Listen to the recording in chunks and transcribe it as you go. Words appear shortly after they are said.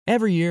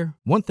Every year,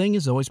 one thing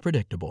is always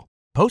predictable.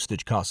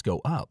 Postage costs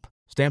go up.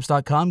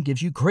 Stamps.com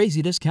gives you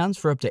crazy discounts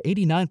for up to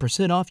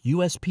 89% off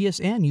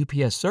USPS and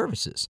UPS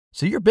services,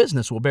 so your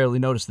business will barely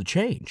notice the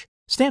change.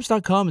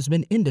 Stamps.com has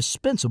been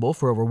indispensable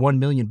for over 1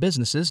 million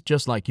businesses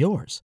just like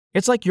yours.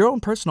 It's like your own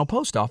personal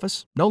post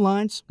office. No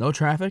lines, no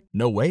traffic,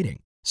 no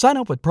waiting. Sign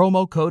up with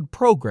promo code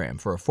PROGRAM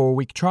for a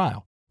 4-week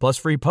trial, plus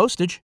free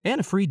postage and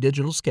a free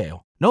digital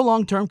scale. No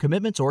long-term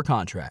commitments or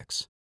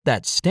contracts.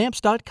 That's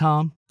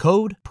Stamps.com,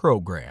 code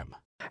PROGRAM.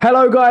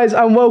 Hello guys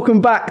and welcome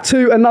back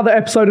to another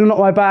episode of Not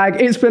My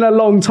Bag. It's been a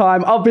long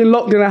time. I've been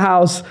locked in a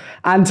house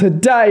and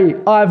today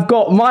I've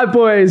got my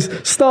boys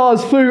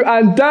Stars, Fu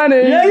and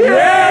Danny.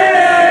 Yeah.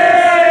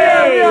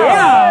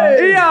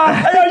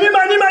 Hey, you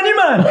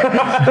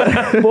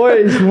man.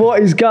 Boys,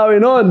 what is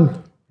going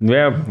on?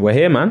 Yeah, we're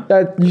here, man.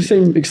 You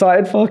seem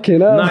excited,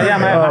 fucking hell. No, yeah,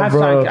 man.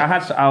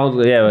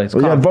 It's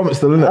yeah, vomit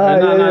still, isn't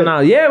it?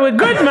 No. Yeah, we're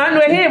good, man.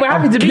 We're here. We're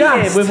happy to be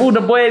here with all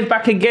the boys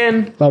back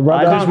again.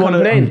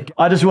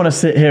 I just want to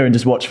sit here and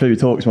just watch Fu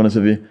talk, to be honest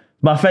with you.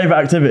 My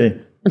favourite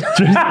activity.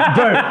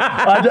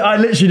 I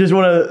literally just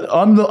want to.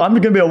 I'm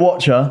going to be a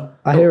watcher.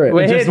 I hear it.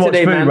 We're here watch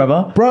today, Fu, man.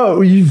 brother.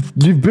 Bro, you've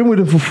been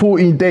with him for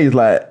 14 days,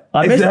 like.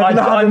 I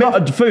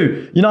met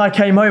Fu. You know, I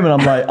came home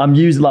and I'm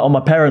using like on my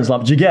parents'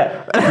 like, do you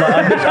get?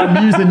 Like,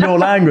 I'm using your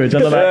language.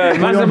 And I'm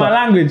like, Man's my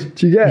language.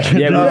 Do you get?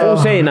 Yeah, we're all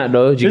saying that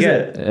though. Do you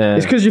get?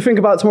 It's because you think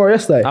about tomorrow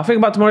yesterday. I think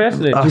about tomorrow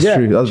yesterday. That's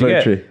true. That's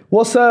very true.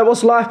 What's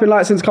life been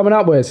like since coming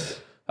out, boys?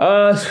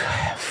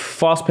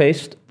 Fast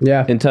paced.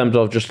 Yeah. In terms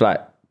of just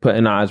like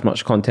putting out as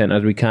much content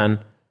as we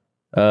can.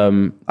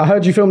 I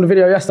heard you filmed a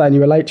video yesterday and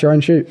you were late to your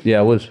own shoot. Yeah,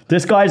 I was.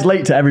 This guy's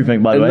late to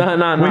everything, by the way.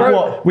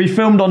 No. We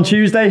filmed on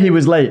Tuesday, he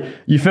was late.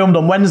 You filmed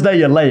on Wednesday,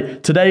 you're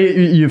late. Today,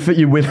 you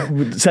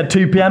said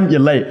 2 p.m, you're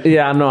late.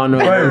 Yeah, I know.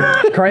 Bro,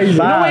 crazy.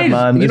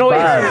 man. You know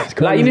what?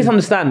 Like, you need to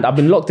understand, I've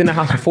been locked in the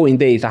house for 14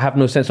 days. I have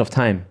no sense of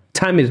time.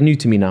 Time is new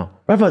to me now.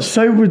 Brother,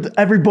 so would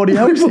everybody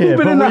else here,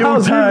 but we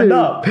all turned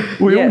up.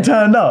 We all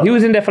turned up. He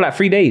was in there for like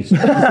 3 days.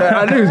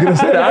 I knew he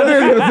was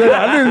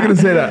going to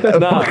say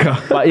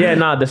that. But yeah,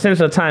 the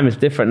sense of time is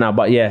different now.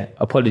 But yeah,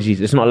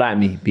 apologies. It's not like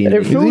me being.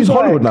 He's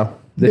Hollywood now.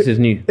 This is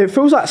new. It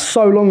feels like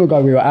so long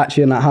ago we were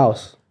actually in that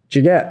house. Do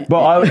you get?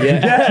 But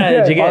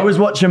I was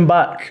watching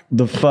back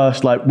the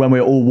first, like, when we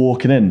were all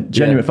walking in.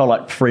 Genuinely, it felt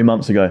like 3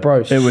 months ago.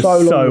 Bro, it was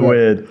so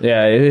weird.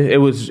 Yeah, it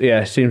was.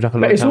 Yeah, it seems like a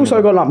long time. But it's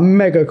also gone like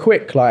mega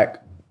quick. Like,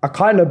 I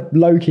kind of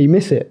low key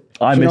miss it.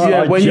 I miss it.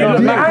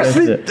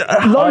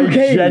 I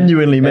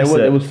genuinely miss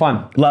it. It was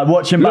fun. Like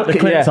watching back the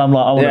clips, I'm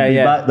like, I want to be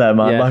back there,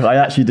 man. Like, I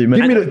actually do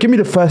miss it. Give me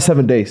the first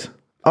 7 days.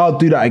 I'll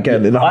do that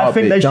again. In a I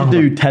think they should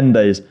do 10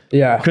 days.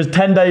 Yeah. Because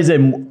 10 days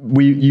in,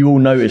 you all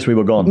noticed we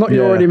were gone. Not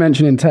you already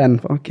mentioning 10.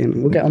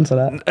 Fucking, we'll get onto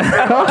that.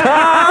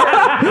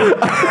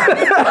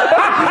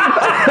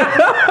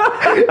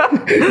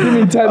 Give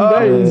me 10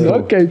 days.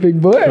 Okay,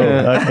 big boy. Cool.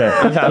 Okay.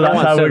 That's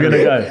how we're going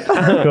to go.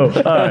 Cool.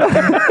 All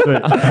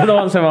right. I don't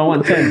want 7, I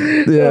want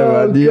 10.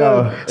 Yeah, man.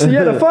 Yeah. So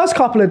the first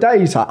couple of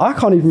days, I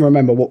can't even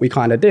remember what we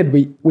kind of did.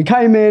 We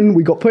came in,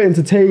 we got put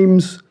into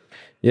teams.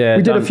 Yeah,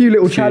 we did a few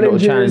little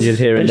challenges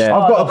here and there.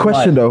 I've got a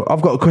question though.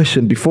 I've got a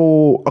question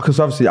before, because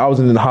obviously I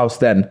wasn't in the house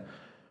then.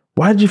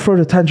 Why did you throw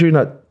the tangerine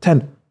at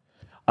 10?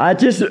 I'm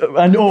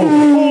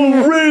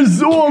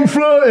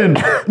flirting.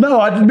 No,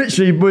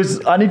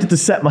 I needed to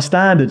set my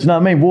standards. You know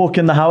what I mean? Walk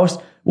in the house.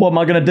 What am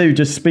I going to do?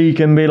 Just speak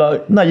and be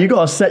like, no, you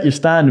got to set your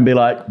stand and be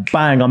like,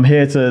 bang, I'm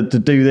here to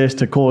do this,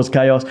 to cause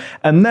chaos.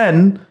 And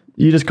then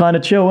you just kind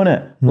of chill,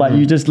 innit? Mm-hmm. Like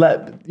you just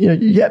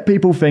you get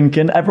people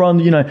thinking, everyone,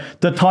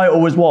 the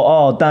title was what?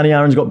 Oh, Danny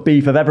Aaron's got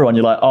beef with everyone.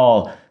 You're like,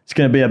 oh, it's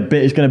going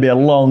to be a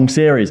long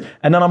series.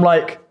 And then I'm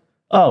like,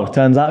 oh,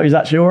 turns out he's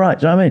actually all right.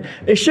 Do you know what I mean?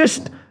 It's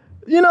just,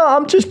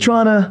 I'm just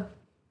trying to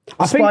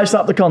spice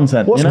up the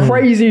content. What's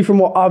crazy from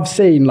what I've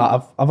seen,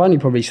 like I've only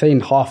probably seen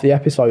half the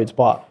episodes,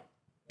 but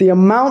the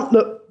amount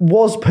that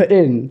was put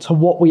in to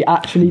what we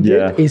actually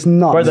did is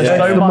nuts. Bro,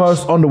 that's the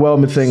most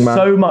underwhelming thing, man.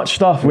 So much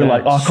stuff. We're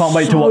like, oh, I can't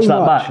wait to watch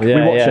that back. Yeah,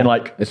 we're watching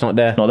like, it's not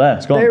there. It's not there.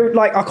 It's gone.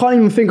 Like, I can't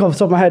even think off the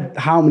top of my head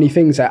how many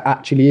things there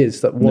actually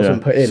is that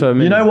wasn't put in. So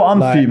you know what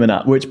I'm fuming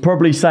at, which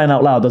probably saying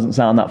out loud doesn't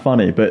sound that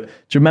funny, but do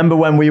you remember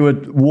when we were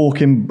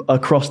walking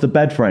across the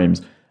bed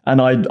frames? And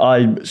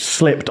I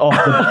slipped off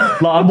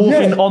I'm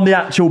walking on the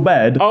actual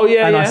bed. Oh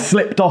yeah, and I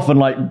slipped off and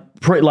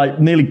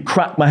nearly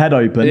cracked my head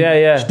open.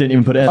 Yeah. Just didn't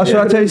even put it in. Should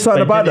I tell you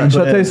something about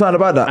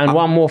that? And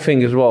one more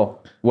thing as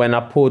well. When I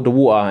poured the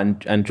water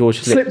and George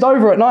slipped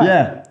over at night.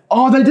 Yeah.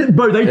 Oh, they didn't,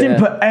 bro. They didn't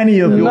put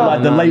any of your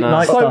the late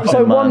night stuff.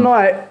 So one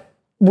night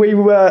we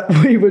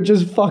were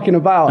just fucking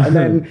about, and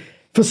then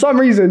for some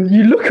reason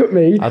you look at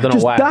me,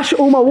 just dash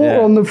all my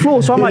water on the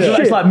floor. So I'm like, shit.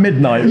 It's like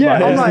midnight. Yeah,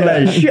 I'm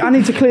like, shit. I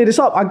need to clear this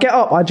up. I get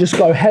up, I just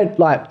go head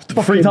like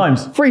 3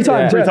 times. 3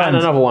 times. Yeah. And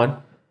another one.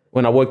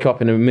 When I woke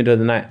up in the middle of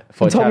the night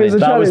for a challenge.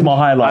 That was my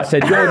highlight. I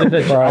said, George,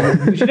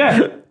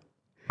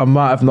 I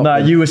might have not. No,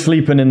 you were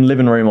sleeping in the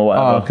living room or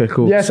whatever. Oh, okay,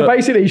 cool. Yeah, so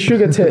basically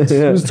Sugar Tits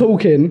was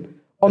talking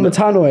on the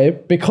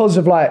tannoy because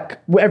of like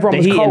everyone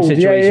was cold.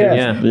 Situation,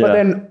 yeah. But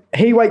then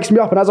he wakes me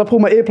up, and as I pull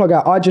my earplug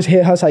out, I just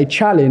hear her say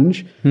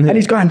challenge, and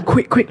he's going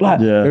quick, like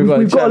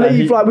we've got to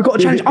leave, like we've got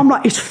to change. I'm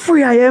like, it's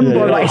 3 a.m,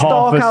 bro, like it's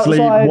dark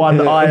asleep, outside.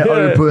 one eye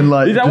open,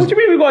 like. He's like, what do you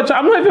mean we got to change?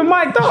 I'm not even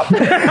mic'd up.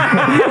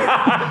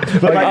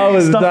 But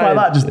like, stuff like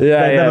that, just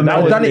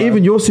Danny,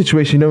 even your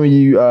situation, you know, when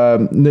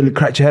you nearly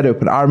cracked your head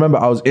open. I remember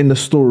I was in the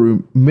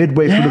storeroom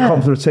midway through the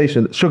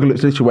conversation. Sugar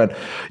Lips literally went,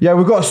 "Yeah,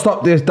 we've got to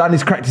stop this."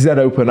 Danny's cracked his head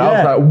open. I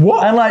was like,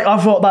 "What?" And like, I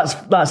thought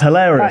that's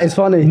hilarious. That is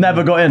funny.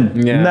 Never got in.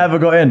 Never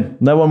got in.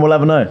 No one will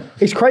ever know.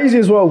 It's crazy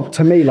as well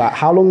to me, like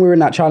how long we were in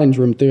that challenge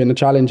room doing the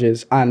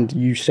challenges, and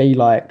you see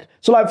like,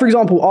 so like for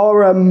example,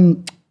 our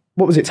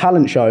what was it,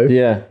 talent show?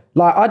 Yeah.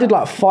 Like I did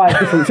like 5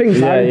 different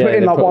things. I put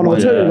in like one or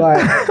two.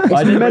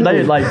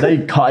 Like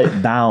they cut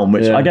it down,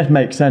 which I guess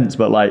makes sense,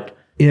 but like.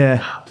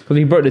 Yeah. Because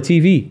he broke the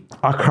TV.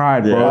 I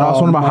cried, bro. That's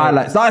one of my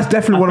highlights. That is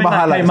definitely one of my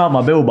highlights. Came out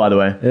my bill, by the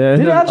way. Yeah.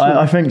 Did it actually?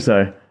 I think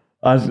so.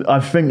 I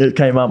think it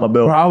came out my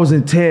bill. Bro, I was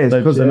in tears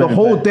because the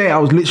whole day I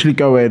was literally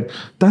going,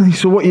 Danny,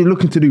 so what are you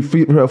looking to do?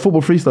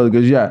 Football freestyle? He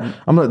goes, yeah.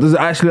 I'm like, does it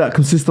actually like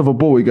consist of a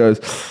ball? He goes,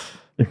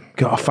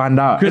 gotta find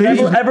out.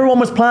 Because everyone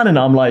was planning.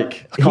 I'm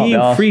like, I can't He be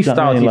arsed,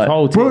 freestyled his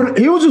whole team. Bro,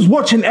 he was just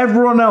watching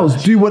everyone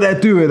else do what they're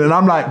doing, and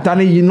I'm like,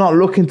 Danny, you're not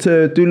looking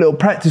to do a little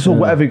practice or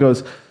whatever. He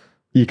goes,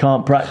 you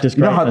can't practice.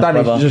 you know how Danny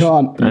You just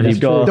can't. And he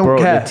don't broke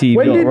care. the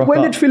TV.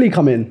 When did Philly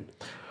come in?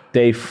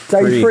 Day Day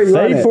 3. three.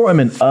 They brought him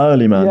in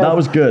early, man. Yeah. That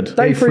was good.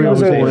 Day 3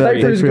 was a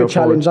good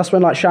challenge. That's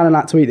when like Shannon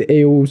had to eat the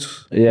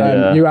eels.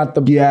 Yeah. You had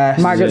the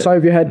maggots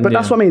over your head. But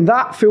that's what I mean.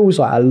 That feels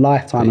like a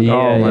lifetime ago.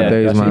 Yeah, my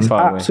days, that's man. too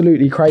far away.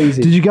 Absolutely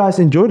crazy. Did you guys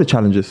enjoy the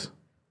challenges?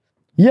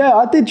 Yeah,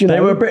 I did. You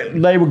know,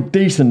 They were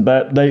decent,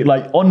 but they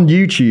like on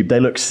YouTube they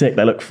look sick.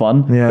 They look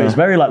fun. Yeah. But it's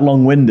very like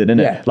long-winded, isn't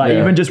it? Yeah. Like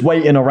even just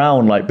waiting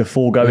around like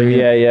before going.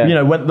 Yeah. You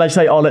know, when they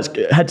say, "Oh, let's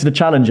head to the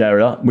challenge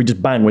area," we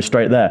just bang, we're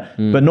straight there.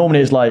 But normally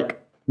it's like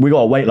we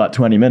gotta wait like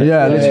 20 minutes.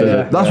 Yeah,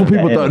 literally. That's what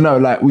people don't know.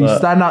 Like we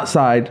stand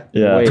outside,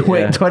 Yeah.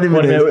 wait 20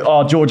 minutes.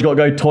 Oh, George got to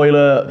go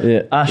toilet.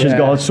 Yeah. Ash has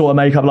got to sort of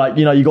makeup. Like,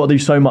 you know, you got to do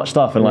so much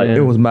stuff. And like,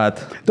 It was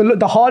mad.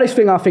 the hardest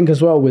thing I think as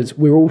well was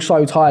we were all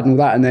so tired and all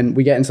that, and then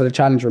we get into the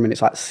challenge room and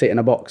it's like sit in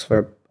a box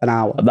for an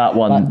hour. that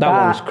one. Like, That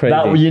one was crazy.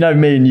 That, you know,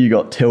 me and you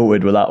got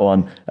tilted with that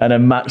one. And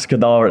then Max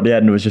Khadar at the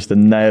end was just a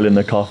nail in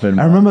the coffin.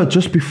 I remember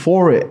just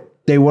before it,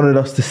 they wanted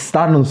us to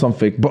stand on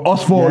something, but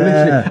us four,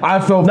 literally, I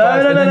fell first.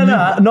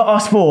 No, not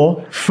us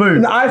four.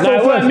 Food. I fell it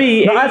first. wasn't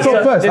me. No, I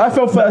fell first. I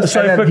fell first.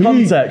 So and for then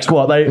context,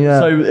 what they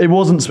Yeah. so it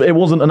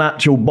wasn't an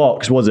actual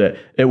box, was it?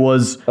 It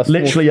was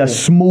literally a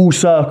small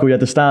circle you had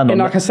to stand on.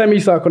 in like a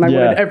semicircle, and they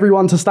wanted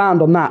everyone to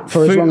stand on that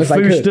for as long as they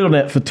Fu could. stood on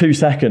it for 2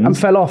 seconds And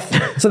fell off.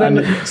 So then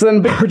the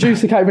big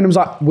producer came in and was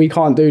like, "We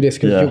can't do this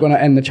because Yeah. you're going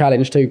to end the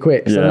challenge too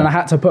quick." So Yeah. then I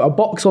had to put a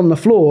box on the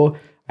floor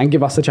and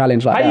give us the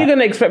challenge like How that. are you going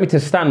to expect me to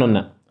stand on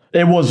that?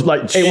 It was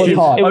like It was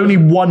hard. only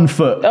 1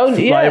 foot. Oh,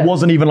 yeah. Like, it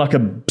wasn't even like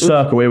a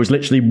circle. It was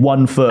literally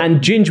 1 foot.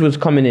 And Ginge was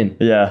coming in.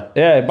 yeah.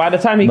 Yeah, by the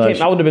time he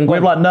came, I would have been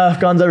With gone. like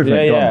Nerf guns, everything.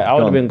 Yeah, I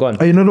would have been gone.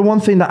 You know, the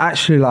one thing that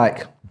actually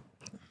like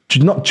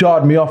not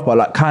jarred me off, but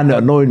like kind of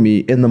annoyed me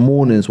in the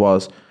mornings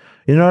was,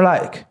 you know,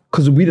 like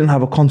because we didn't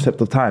have a concept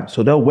of time,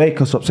 so they'll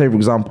wake us up, say for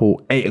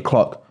example 8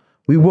 o'clock.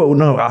 We will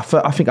know. I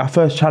think our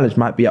first challenge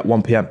might be at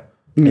 1 p.m.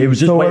 It was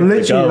just So we're waiting for it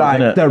to literally go, like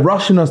innit? they're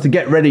rushing us to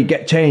get ready,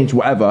 get changed,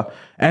 whatever,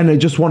 and they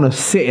just want to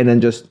sit in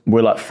and just.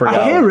 We're like 3 I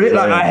hours. hear it,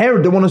 like Yeah. I hear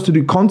it. They want us to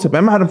do concept. I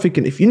remember them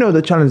thinking, if you know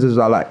the challenges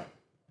are like,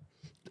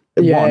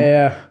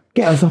 Yeah.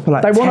 get us up at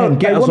like They 10, wanna-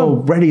 get they us wanna- all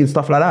ready and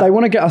stuff like that. They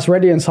want to get us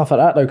ready and stuff like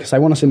that though, because they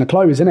want us in the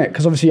clothes, innit?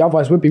 Because obviously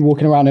otherwise we'd be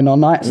walking around in our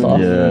night stuff,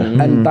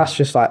 and that's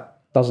just like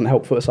doesn't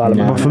help Foot Asylum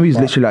out. But for me, it's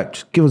literally like,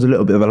 just give us a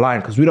little bit of a line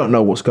because we don't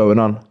know what's going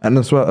on. And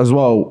as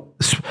well,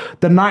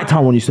 the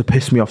nighttime one used to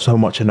piss me off so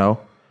much, you know.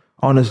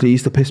 Honestly, it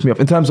used to piss me off.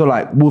 In terms of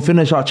like, we'll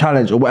finish our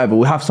challenge or whatever,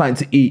 we'll have something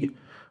to eat.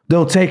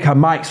 They'll take our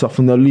mics off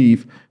and they'll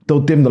leave. They'll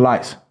dim the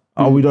lights.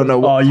 Oh, we don't know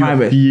what you time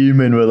were it is.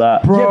 fuming with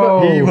that.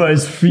 Bro. He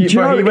was fuming.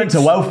 know, He went to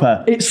it's-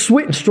 welfare. It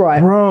switched,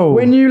 right? Bro.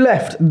 When you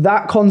left,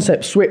 that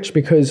concept switched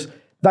because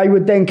they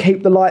would then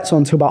keep the lights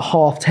on till about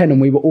 10:30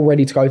 and we were all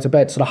ready to go to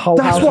bed. So the whole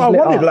house That's what I was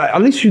lit wanted. up. Like,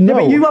 at least you know.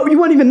 Yeah, but you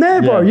weren't even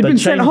there, bro. Yeah, You've they been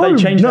sent changed- they home.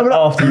 changed it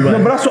after you went.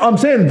 No, but that's what I'm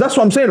saying. That's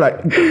what I'm saying.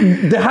 Like,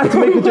 they had to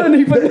make a You weren't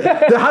even change.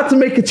 there. They had to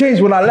make a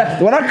change when I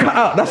left. When I cut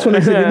out, that's when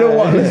they said, you know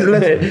what?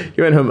 Let's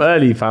You went home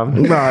early,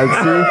 fam. nah,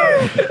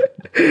 see.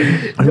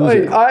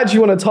 I actually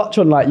want to touch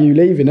on like you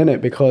leaving, innit?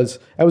 Because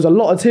there was a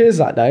lot of tears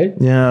that day.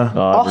 Yeah.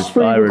 Us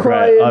three I were regret.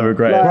 crying, I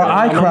regret. like- it. Bro,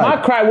 I cried.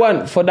 My cry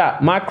weren't for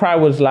that. My cry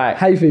was like,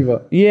 Hay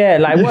fever. yeah,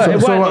 like what?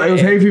 So it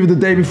was hay fever the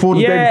day before,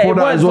 the day Yeah, before it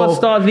that was as for well.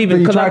 Stars leaving, Then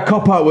you 'cause try I- to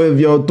cop out with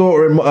your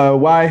daughter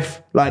and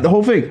wife, like the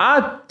whole thing.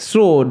 I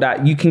saw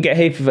that you can get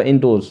hay fever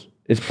indoors.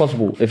 It's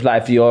possible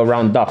if you're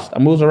around dust.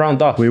 And we was around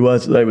dust. It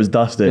was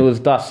dusty. It was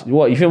dust.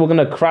 What, you think we're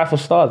gonna cry for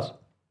Stars?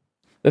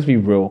 Let's be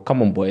real.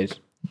 Come on, boys.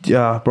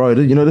 Yeah, bro.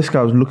 You know, this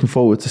guy was looking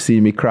forward to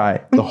seeing me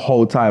cry the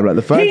whole time. Like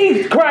the first,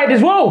 He cried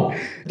as well.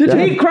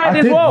 He cried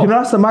as well. You know,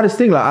 that's the maddest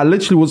thing. Like I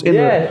literally was in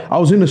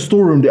the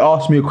storeroom. They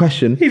asked me a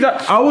question. He's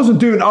like, I wasn't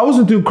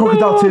doing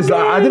crocodile tears.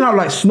 Like, I didn't have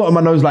like snot in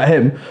my nose like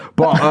him,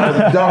 but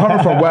they're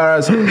coming from.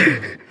 Whereas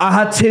I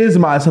had tears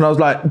in my eyes, and I was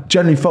like,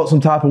 generally felt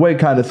some type of way,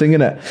 kind of thing,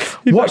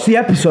 innit? Watched the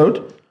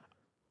episode.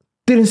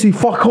 Didn't see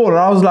fuck all, and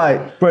I was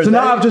like, bro, so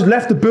now I've just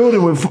left the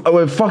building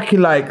with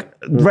fucking like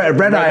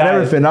red eye and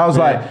everything. I was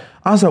like,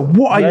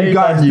 what are you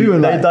guys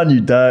doing? They done you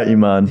dirty,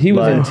 man. He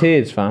was in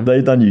tears, fam.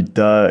 They done you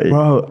dirty,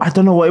 bro. I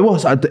don't know what it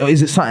was.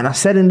 Is it something I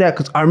said in there?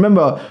 Because I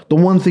remember the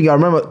one thing I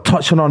remember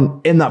touching on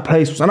in that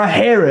place was, and I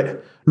hear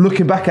it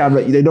looking back at them,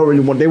 like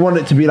they want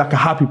it to be like a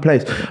happy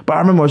place. But I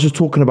remember I was just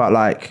talking about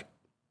like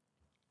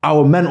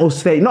our mental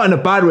state, not in a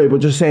bad way,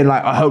 but just saying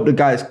like, I hope the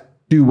guys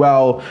do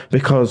well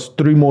because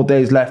 3 more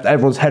days left.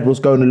 Everyone's head was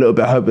going a little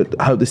bit.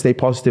 I hope they stay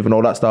positive and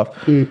all that stuff.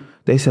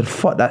 They said,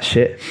 fuck that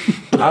shit.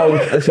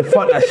 I said,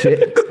 fuck that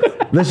shit.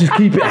 Let's just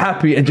keep it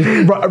happy and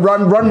just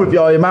run with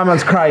y'all. Your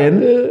man's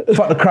crying.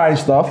 Fuck the crying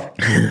stuff.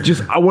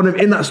 I want him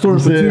in that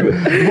story for 2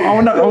 minutes. I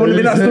want him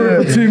in that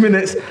story for 2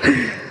 minutes.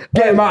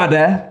 Get him out of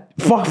there.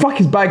 Fuck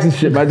his bags and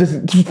shit, man.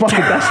 Just fucking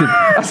dash him.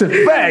 That's a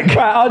fact.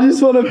 Right, I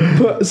just want to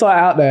put something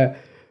out there.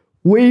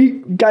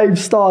 We gave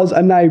Stars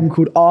a name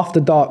called After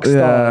Dark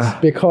Stars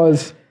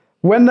because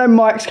when them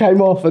mics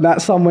came off and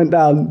that sun went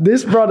down,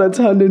 this brother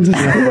turned into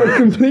someone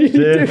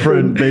completely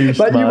different. Beast,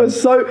 like man. you were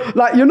so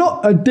like you're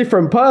not a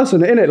different person,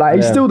 innit? Like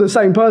he's still the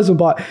same person,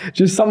 but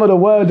just some of the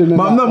wording.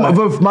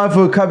 My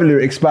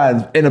vocabulary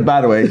expands in a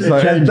bad way. So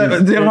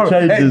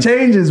it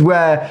changes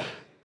where.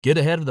 Get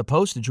ahead of the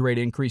postage rate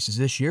increases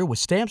this year with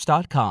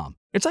Stamps.com.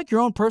 It's like your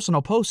own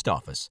personal post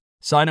office.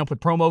 Sign up with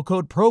promo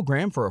code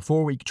PROGRAM for a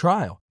 4-week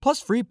trial, plus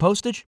free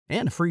postage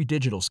and a free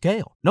digital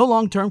scale. No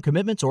long-term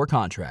commitments or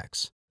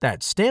contracts.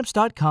 That's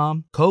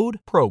Stamps.com, code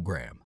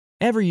PROGRAM.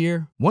 Every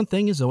year, one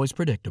thing is always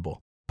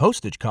predictable.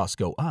 Postage costs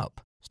go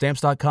up.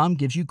 Stamps.com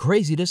gives you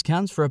crazy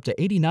discounts for up to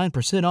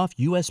 89% off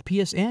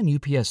USPS and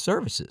UPS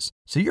services,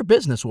 so your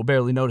business will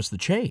barely notice the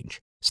change.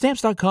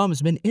 Stamps.com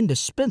has been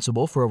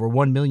indispensable for over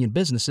 1 million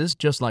businesses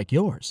just like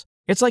yours.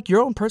 It's like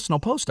your own personal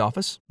post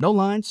office. No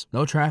lines,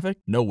 no traffic,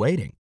 no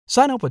waiting.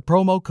 Sign up with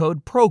promo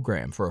code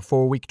PROGRAM for a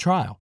 4-week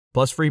trial,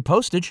 plus free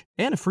postage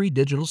and a free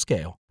digital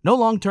scale. No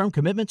long-term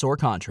commitments or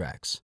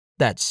contracts.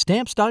 That's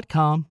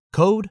Stamps.com,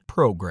 code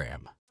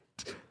PROGRAM.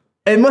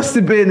 It must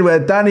have been where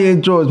Danny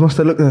and George must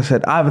have looked and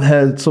said, I haven't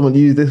heard someone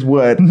use this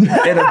word in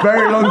a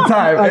very long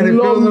time. And it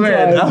feels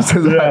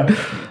weird.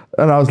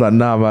 And I was like,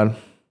 nah, man.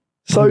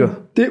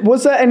 So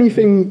was there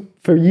anything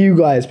for you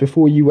guys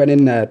before you went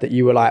in there that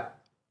you were like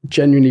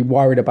genuinely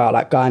worried about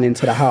like going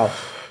into the house?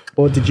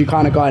 Or did you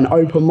kind of go in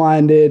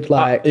open-minded?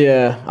 Like,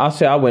 I'll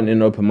say I went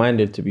in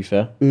open-minded, to be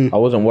fair. I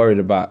wasn't worried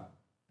about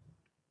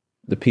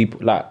the people.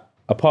 Like,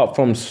 apart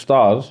from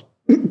Stars,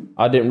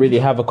 I didn't really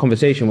have a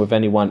conversation with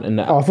anyone. In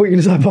that. Oh, I thought you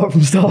were going to say apart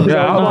from Stars.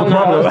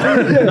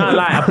 No,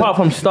 like, apart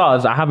from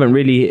Stars, I haven't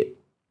really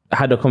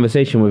had a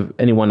conversation with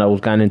anyone that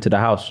was going into the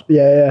house.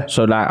 Yeah.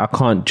 So, like, I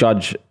can't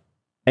judge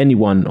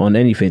anyone on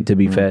anything, to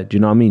be fair. Do you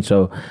know what I mean?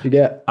 So,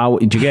 I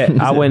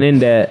went in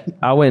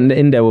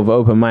there with an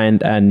open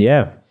mind, and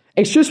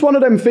it's just one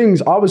of them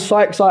things. I was so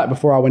excited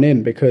before I went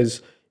in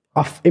because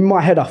in my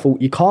head I thought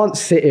you can't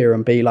sit here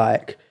and be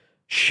like,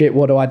 shit,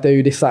 what do I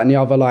do? This, that and the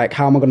other. Like,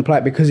 how am I going to play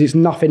it? Because it's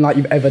nothing like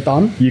you've ever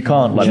done. You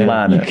can't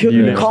plan it.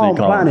 You can't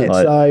plan it.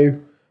 Like, so,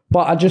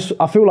 but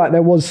I feel like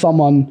there was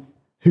someone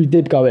who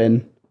did go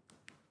in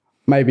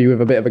maybe with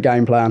a bit of a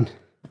game plan.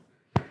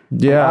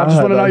 Yeah, I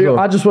just want to know.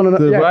 I just want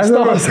to know. Why is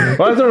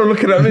everyone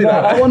looking at me?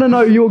 I want to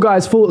know your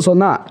guys' thoughts on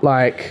that.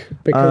 Like,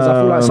 because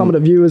I feel like some of the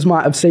viewers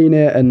might have seen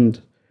it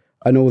and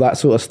all that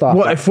sort of stuff.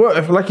 Well,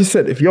 if like you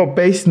said, if you're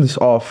basing this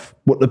off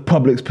what the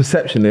public's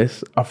perception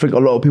is, I think a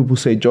lot of people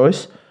say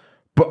Joyce.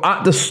 But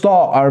at the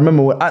start, I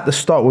remember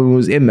when we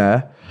was in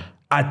there,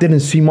 I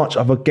didn't see much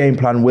of a game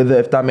plan with it,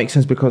 if that makes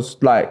sense. Because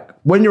like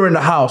when you're in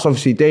the house,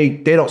 obviously they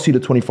don't see the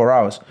 24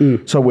 hours.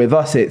 So with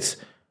us,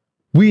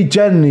 we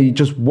generally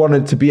just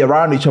wanted to be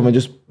around each other and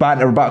just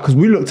banter about, because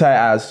we looked at it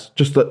as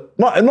just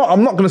I'm not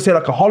going to say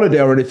like a holiday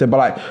or anything, but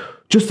like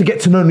just to get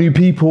to know new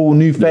people,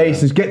 new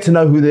faces, get to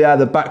know who they are,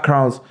 their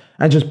backgrounds,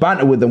 and just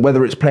banter with them,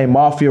 whether it's playing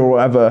Mafia or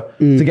whatever,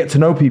 to get to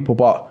know people.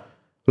 But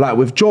like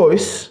with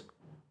Joyce,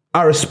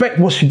 I respect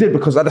what she did,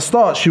 because at the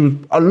start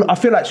I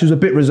feel like she was a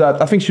bit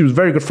reserved. I think she was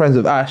very good friends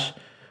with Ash,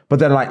 but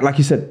then like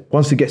you said,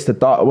 once it gets to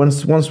dark,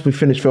 once we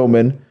finish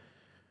filming,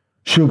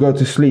 she'll go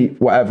to sleep,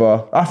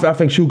 whatever. I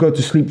think she'll go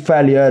to sleep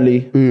fairly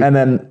early, and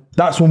then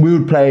that's when we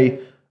would play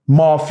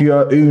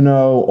Mafia,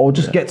 Uno, or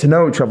just get to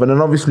know each other. And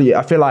then obviously,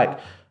 I feel like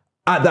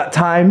at that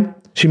time,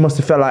 she must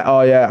have felt like,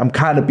 oh yeah, I'm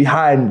kind of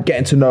behind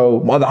getting to know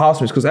my other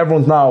housemates, because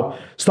everyone's now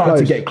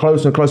starting to get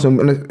closer and closer.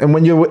 And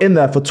when you're in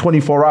there for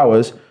 24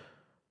 hours,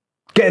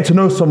 getting to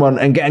know someone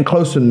and getting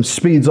closer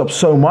speeds up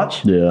so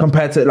much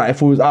compared to like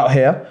if we was out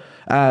here.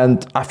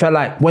 And I felt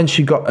like when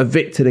she got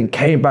evicted and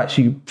came back,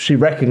 she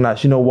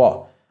recognized, you know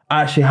what?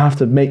 I actually have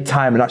to make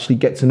time and actually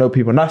get to know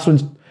people. And that's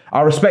when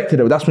I respected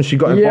her. That's when she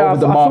got involved Yeah,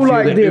 with the I mafia, feel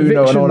like the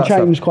Uno and all eviction that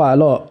changed stuff. quite a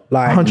lot.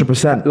 Like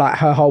 100%. Like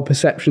her whole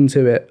perception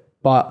to it.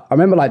 But I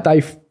remember like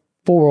day 4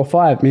 or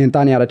 5, me and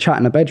Danny had a chat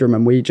in the bedroom,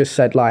 and we just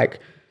said like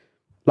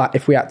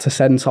if we had to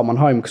send someone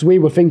home, because we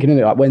were thinking,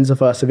 innit, like when's the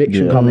first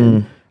eviction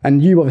coming?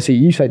 And you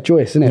said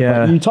Joyce, innit?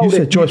 Yeah. But you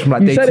said Joyce from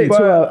like you day said 2. it to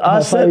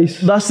her face.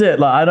 That's it.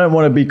 Like, I don't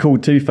want to be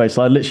called two-faced.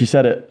 I literally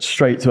said it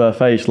straight to her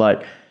face.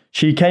 Like,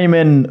 she came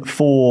in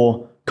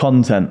for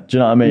content. Do you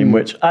know what I mean?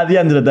 Which at the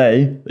end of the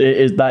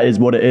day, that is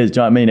what it is. Do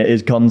you know what I mean? It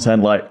is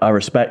content. Like, I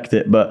respect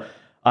it, but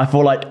I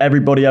feel like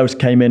everybody else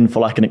came in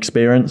for like an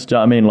experience. Do you know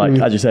what I mean? Like,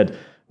 as you said,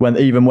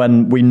 even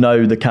when we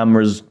know the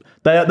cameras,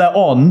 they're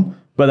on,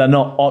 but they're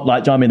not on,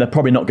 like, do you know what I mean? They're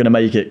probably not going to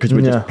make it because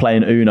we're just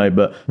playing Uno.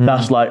 But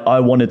that's like,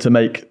 I wanted to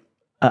make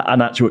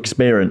an actual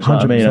experience, you know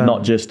what I mean? And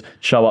not just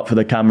show up for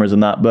the cameras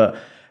and that. But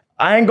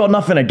I ain't got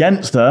nothing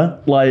against her.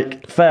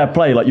 Like, fair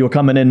play. Like, you're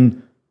coming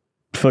in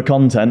for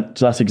content,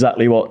 so that's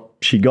exactly what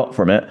she got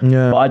from it.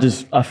 Yeah.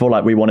 But I feel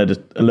like we wanted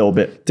a little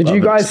bit. Did you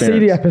guys see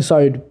the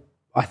episode?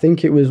 I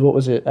think it was, what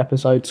was it,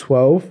 episode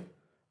 12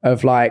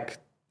 of like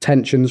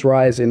tensions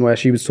rising, where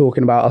she was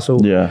talking about us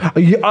all. Yeah.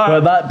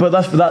 But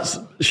that's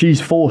she's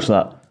forced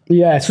that.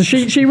 Yeah. So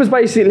she was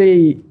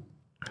basically.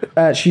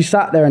 She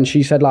sat there and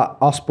she said, like,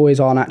 us boys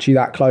aren't actually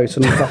that close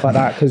and stuff like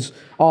that, because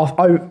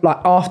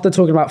after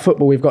talking about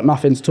football, we've got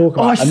nothing to talk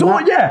about. Oh, I And saw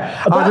that- it,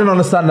 yeah. I didn't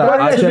understand that.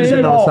 I genuinely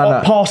didn't understand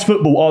that. Past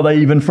football, are they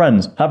even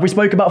friends? Have we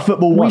spoke about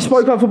football We once?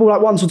 spoke about football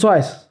like once or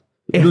twice.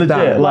 Legit.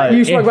 that. Like,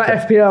 you spoke about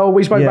FPL,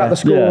 we spoke about the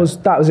scores.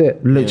 That was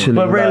it. Literally.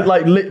 But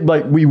really,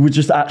 like we were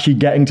just actually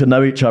getting to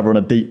know each other on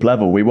a deep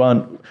level.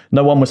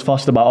 No one was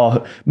fussed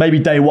about, maybe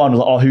day one was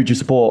like, who'd you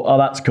support? Oh,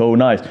 that's cool,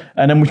 nice.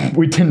 And then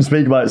we didn't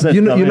speak about it since.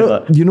 You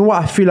know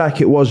what I feel like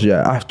it was,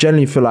 yeah? I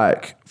genuinely feel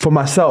like, for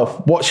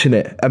myself, watching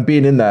it and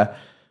being in there,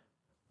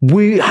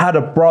 we had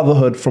a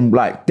brotherhood from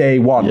like day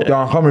one. Yeah. You know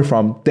where I'm coming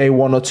from, day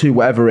 1 or 2,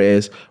 whatever it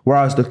is.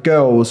 Whereas the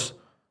girls,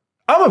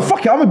 I'm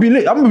gonna be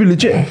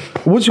legit.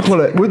 What do you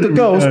call it? With the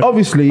girls,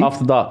 obviously.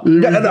 After dark.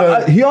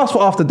 He asked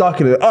for after dark.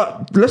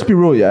 Let's be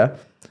real, yeah?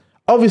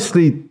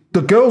 Obviously,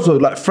 the girls were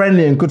like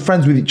friendly and good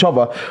friends with each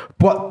other,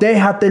 but they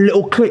had their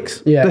little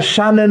cliques. Yeah. The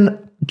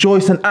Shannon,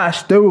 Joyce and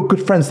Ash, they were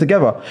good friends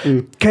together.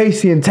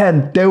 Casey and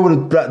Ten, they were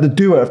the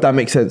duo, if that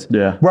makes sense.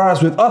 Yeah.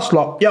 Whereas with us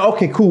lot, yeah,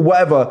 okay, cool,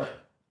 whatever.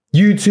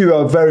 You two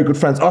are very good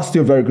friends. Us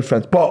two are very good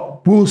friends.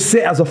 But we'll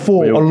sit as a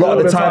four a lot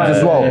of the times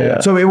as well.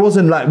 Yeah. So it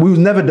wasn't like, we was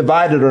never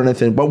divided or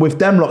anything. But with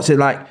them lots, it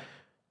like,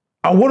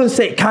 I wouldn't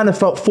say it kind of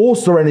felt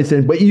forced or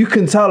anything, but you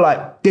can tell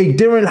like they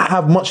didn't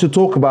have much to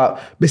talk about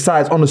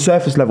besides on the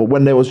surface level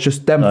when there was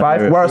just them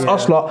five. Whereas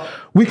us lot,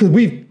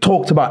 we've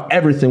talked about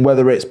everything,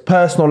 whether it's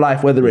personal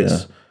life, whether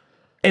it's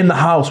in the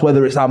house,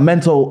 whether it's our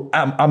mental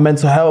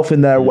health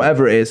in there,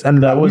 whatever it is.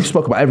 And we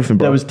spoke about everything,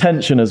 bro. There was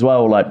tension as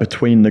well, like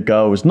between the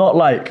girls, not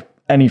like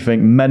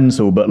anything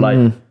mental, but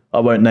like, I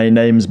won't name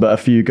names, but a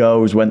few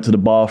girls went to the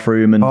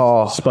bathroom and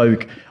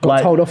spoke.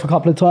 Got told off a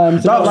couple of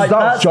times.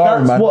 That's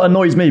jarring, man. what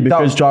annoys me,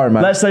 because was jarring,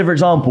 man. let's say, for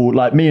example,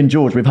 like me and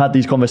George, we've had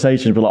these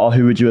conversations, we're like,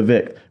 who would you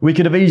evict? We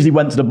could have easily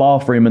went to the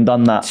bathroom and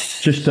done that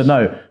just to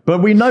know.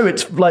 But we know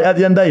it's like, at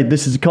the end of the day,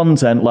 this is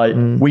content. Like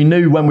we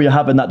knew when we were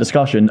having that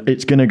discussion,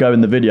 it's going to go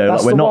in the video.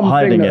 That's like we're not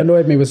hiding thing that it.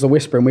 annoyed me was the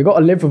whispering. We got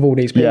to live with all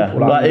these people. Yeah,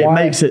 like it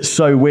makes it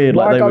so weird.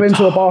 Why Like go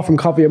into a bathroom,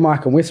 cover your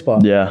mic and whisper?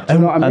 Yeah, Do you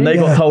know what I mean? and they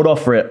got told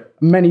off for it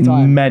many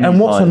times. And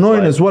what's annoying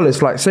like, as well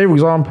is like, say for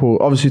example,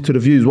 obviously to the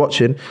viewers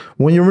watching,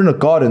 when you're in a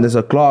garden, there's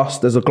a glass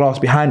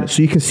behind it,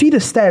 so you can see the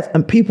stairs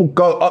and people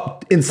go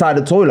up inside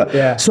the toilet.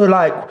 Yeah. So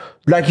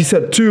like you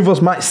said, two of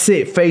us might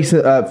sit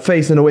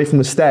facing away from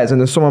the stairs, and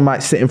then someone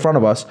might sit in front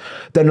of us.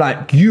 Then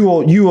like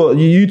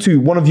you two,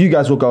 one of you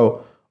guys will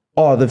go,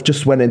 oh, they've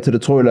just went into the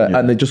toilet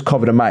and they just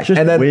covered the mic.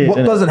 And then weird,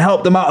 what doesn't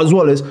help them out as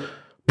well is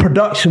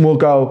production will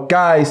go,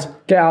 guys,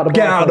 get out of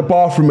the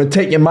bathroom and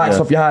take your mics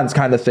off your hands,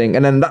 kind of thing.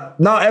 And then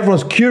now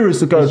everyone's curious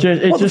to go,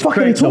 it what the just fuck are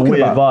you creates a talking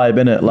weird about? vibe,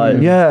 innit?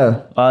 Like,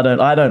 Yeah. I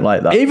don't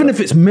like that. Even if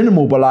it's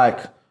minimal, but like,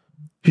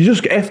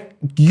 if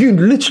you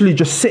literally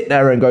just sit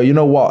there and go, you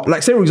know what?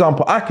 Like, say for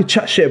example, I could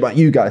chat shit about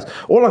you guys.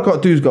 All I got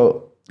to do is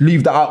go,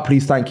 leave that out,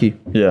 please, thank you.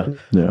 Yeah.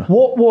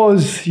 What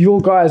was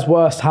your guys'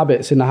 worst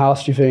habits in the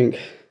house, do you think?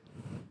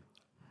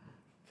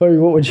 Chloe,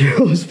 what would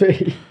yours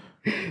be?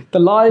 The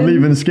lying?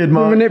 Leaving the skid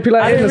mark.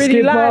 Manipulating I didn't the really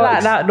skid lie like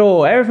marks? that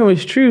though. Everything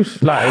was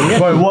truth. Like,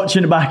 Bro,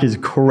 watching it back is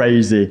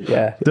crazy.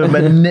 Yeah. The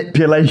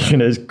manipulation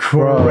is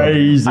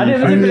crazy. I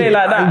didn't manipulate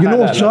like that. You know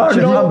what's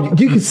jarring? Like,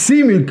 You can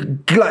see me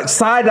like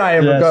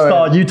side-eyeing and going,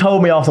 Star, you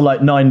told me after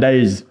like 9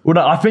 days. Well,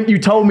 no, I think you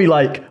told me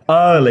like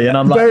early, and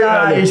I'm like, Very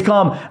nah, early. he's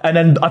calm. And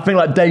then I think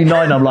like day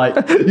 9, I'm like,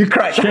 you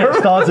cracked. shit,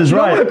 Stars is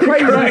right. what's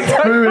crazy?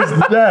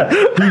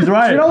 He's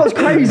right. Do you know what's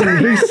crazy?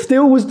 He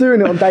still was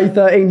doing it on day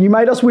 13. You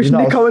made us wish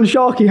Nico and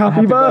Sharky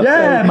happy birthday.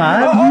 Yeah,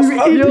 man.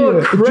 You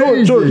idiot.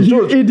 crazy.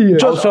 George,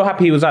 idiot. I was so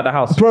happy he was at the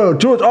house. Bro,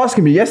 George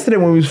asking me yesterday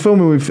when we was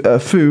filming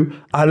with Fu,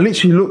 I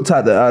literally looked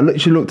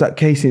at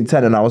Casey and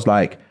Ten, and I was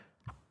like,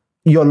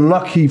 "You're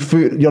lucky,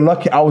 Fu. You're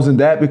lucky I wasn't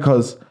there,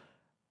 because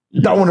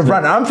that one have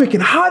ran. I'm thinking,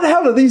 how the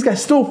hell are these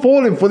guys still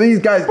falling for these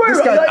guys? Bro,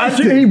 This guy's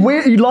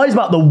he lies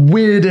about the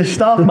weirdest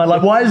stuff, man.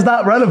 Like, why is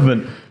that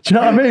relevant? Do you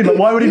know what I mean? Like,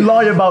 why would he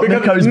lie about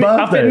Nico's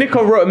birthday? I think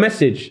Nico wrote a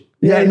message.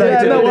 And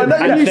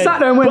you sat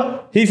there and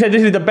went, He said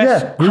this is the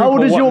best. Yeah. How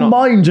group or does your whatnot.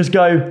 mind just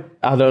go,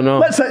 I don't know.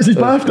 let's say it's his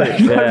birthday?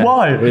 Like,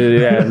 why?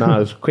 Yeah, no, it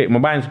was quick. My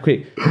mind's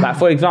quick. Like,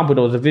 for example,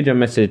 there was a video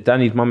message.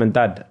 Danny's mum and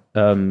dad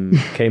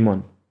came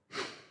on,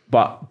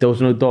 but there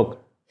was no dog.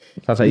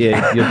 So I was like,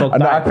 yeah, your dog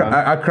died.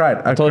 I cried.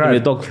 I told him your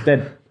dog's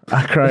dead.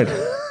 I cried.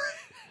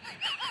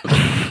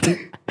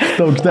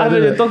 Dog's dead. I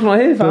mean, your innit? dog's not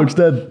here, fam. Dog's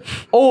dead.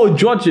 Oh,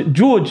 George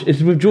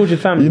is with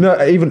George's family. You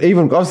know, even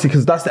obviously,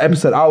 because that's the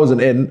episode I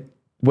wasn't in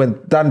when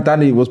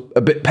Danny was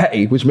a bit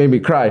petty, which made me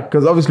cry.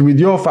 Because obviously, with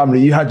your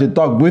family, you had your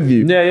dog with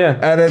you. Yeah, yeah.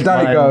 And then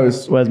Danny Mine.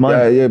 goes, Where's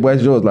mine? Yeah,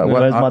 where's yours? Like,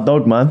 Where's my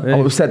dog, man?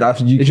 I'm upset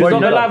after you. Is your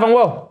dog Well, alive and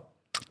well?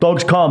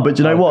 Dogs can't, but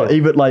do you know what? Okay.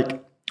 Even like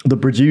the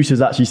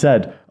producers actually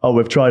said, "Oh,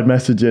 we've tried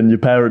messaging your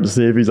parent to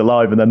see if he's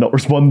alive, and they're not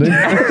responding."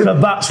 So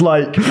that's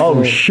like,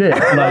 oh shit!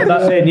 Like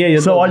that's Saying, yeah,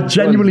 your so I dog's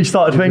genuinely gone.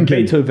 started thinking,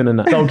 Beethoven and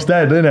that. dog's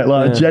dead, isn't it?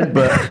 Like,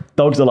 but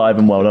dog's alive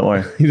and well. Don't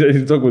worry.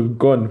 His dog was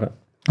gone, fam.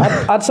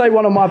 I'd say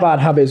one of my bad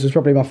habits was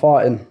probably my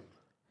farting.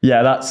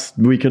 Yeah, that's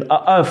we could.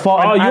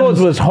 Farting yours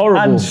was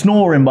horrible. and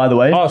snoring, by the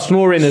way. Oh,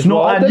 snoring as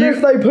well. I don't know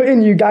if they put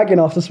in you gagging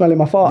after smelling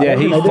my fart. Yeah,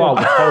 his fart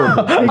was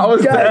horrible. I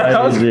was there.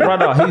 I was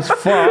Brother, his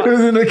fart. He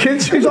was in the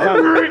kitchen. He's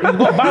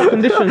got bad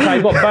conditions.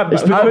 He got bad.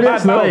 because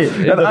bad no, bowels.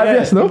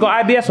 IBS, no? He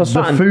got IBS or the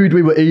something. food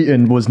we were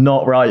eating was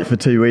not right for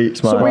 2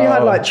 weeks, man. So we had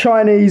like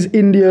Chinese,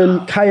 Indian,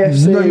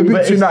 KFC, No, you're being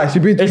But too it's- nice.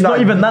 You're being too it's nice.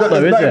 not even that though,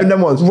 It's is not it? even them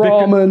ones.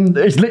 ramen.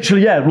 It's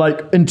literally, yeah,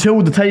 like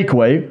until the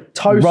takeaway,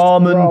 Toast,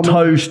 ramen, ramen.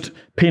 toast,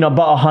 peanut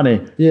butter, honey.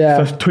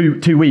 Yeah. For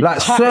 2 weeks. Like,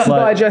 Packs,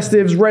 Like-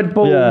 digestives, Red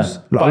Bulls. Yeah.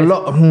 Like a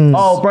lot.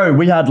 Oh, bro,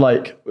 we had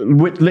like,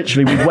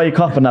 literally, we'd wake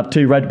up and have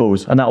 2 Red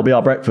Bulls, and that'll be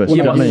our breakfast.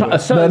 You know what I mean? A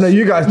certain, No,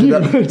 you guys did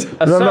that.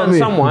 a No, not certain me.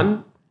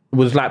 someone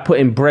was like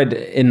putting bread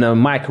in the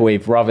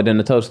microwave rather than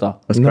a toaster.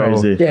 That's No.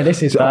 crazy. Yeah,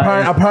 this is.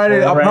 Apparently,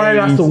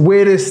 that's the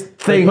weirdest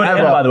They thing put it ever.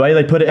 in, by the way.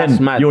 They put it That's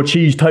in. mad. Your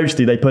cheese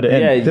toasty, they put it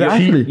in. Yeah, Did it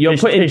actually? you're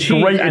putting it's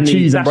cheese grated and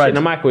cheese that and shit bread in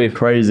the microwave.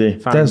 Crazy.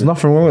 Fam. There's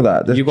nothing wrong with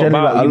that. There's You got,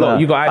 generally like a lot.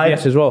 you got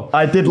IBS as well.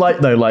 I did like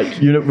though,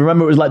 like you know,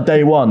 remember it was like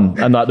day one,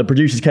 and like the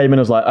producers came in and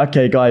was like,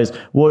 "Okay, guys,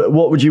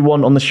 what would you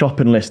want on the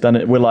shopping list?" And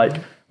we're like,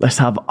 "Let's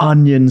have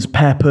onions,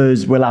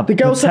 peppers. We'll have The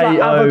girls said,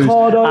 like, potatoes,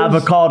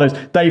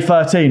 avocados. Day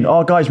 13.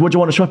 Oh, guys, what do you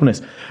want on the shopping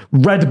list?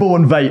 Red Bull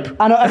and vape.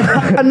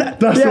 And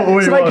That's yeah, what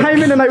we so want. they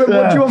came in and they went,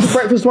 "What do you want for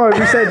breakfast tomorrow?"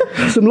 We said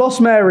some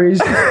Lost Marys,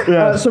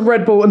 some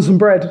Red Bull, and some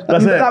bread.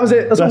 That's And it. That was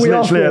it. That's all we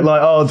asked for. literally it.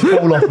 Like, oh, the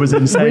fall off was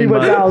insane. We were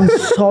man. down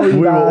so We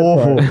were bad,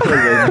 awful.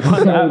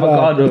 bro.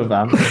 Avocado,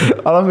 fam.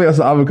 I don't think that's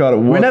an avocado.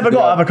 We never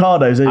got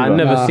avocados either. I've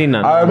never seen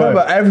that. I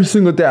remember every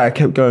single day I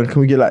kept going,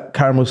 can we get like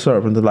caramel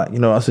syrup? And they're like,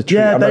 that's a treat.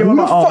 Yeah, I'm they like, were who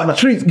like, the oh, fuck no.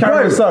 treats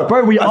caramel syrup?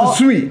 Bro, we as a asked,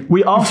 sweet.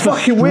 we asked It's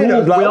fucking weird. I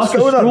was like, we what's asked for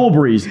going on?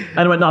 strawberries, and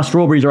I went, "No,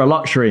 strawberries are a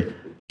luxury."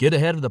 Get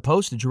ahead of the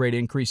postage rate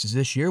increases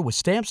this year with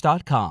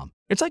Stamps.com.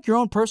 It's like your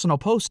own personal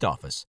post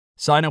office.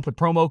 Sign up with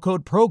promo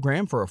code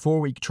PROGRAM for a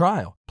 4-week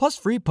trial, plus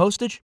free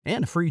postage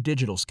and a free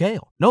digital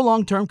scale. No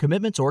long-term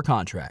commitments or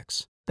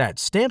contracts.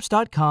 That's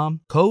Stamps.com,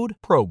 code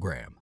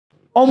PROGRAM.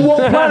 On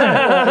what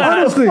planet?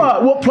 Honestly.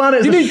 What planet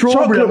is You a need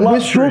strawberry chocolate a with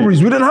luxury?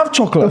 strawberries. We didn't have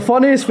chocolate. The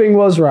funniest thing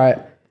was, right,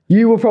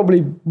 you were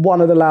probably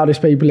one of the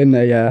loudest people in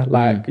there, yeah?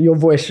 Like, your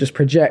voice just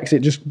projects, it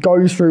just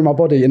goes through my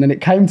body, and then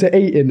it came to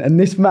eating, and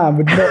this man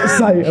would not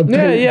say a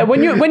Yeah, peep. yeah.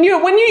 When you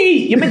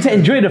eat, you're meant to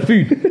enjoy the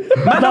food.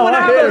 I don't want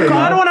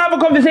to have a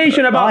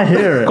conversation about I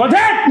hear it.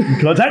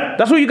 content.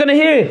 That's what you're gonna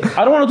hear.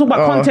 I don't want to talk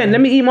about content.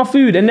 Let me eat my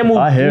food, and then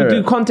we'll do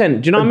it.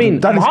 content. Do you know what I mean?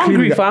 That I'm is hungry,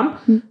 clearly-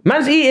 fam.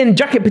 Man's eating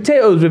jacket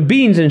potatoes with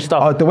beans and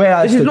stuff. Oh, the way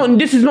I this is said- not.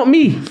 This is not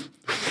me.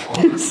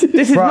 This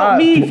is not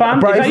me, fam.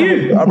 Is that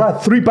you? I had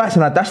 3 bites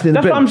and I dashed it in the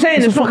That's bin. what I'm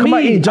saying. It's not me.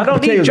 I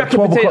don't eat jacket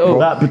potato.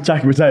 That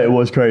jacket potato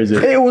was crazy.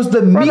 It was the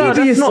that's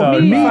meatiest not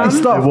me, meaty fam.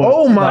 stuff. It was.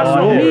 Oh my That's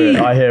not god. me.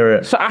 I hear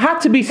it. So I had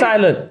to be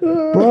silent,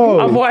 Bro.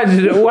 otherwise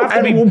it will have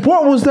to be. And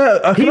what was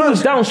that? He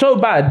was down so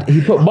bad.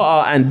 He put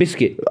butter and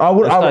biscuit. I'd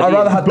Started rather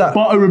eating. have that.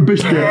 Butter and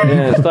biscuit.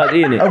 Yeah, started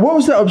eating it. And what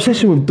was that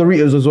obsession with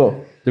Doritos as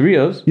well?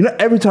 Doritos. You know,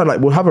 every time like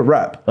we'll have a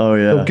wrap. Oh,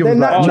 yeah. They'll give They're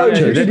us like nachos.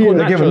 nachos. They're called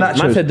They give us nachos.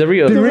 nachos. Man said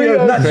Doritos.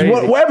 Nachos,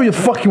 Crazy. whatever you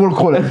fuck you want to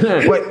call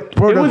it. Wait,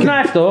 bro, It was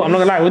nice though. I'm not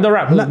gonna lie. With the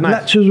wrap, it was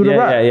nice. nachos with a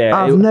wrap?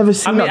 I've never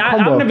seen that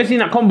combo. I've never seen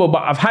that combo,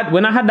 but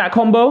when I had that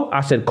combo,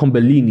 I said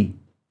Combellini.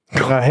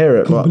 I hear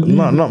it, but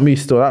not me.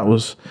 Still, that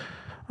was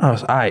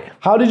aight.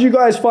 How did you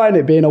guys find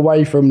it being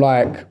away from,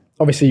 like,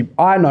 obviously,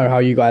 I know how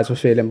you guys were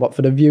feeling, but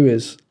for the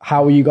viewers,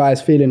 how were you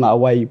guys feeling, like,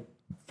 away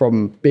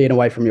from being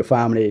away from your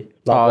family?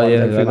 Oh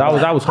yeah,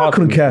 that was hard.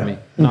 couldn't for care. me.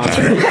 No,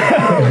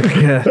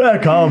 Yeah,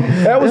 calm.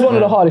 That was one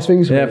of the hardest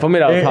things for yeah, me. for me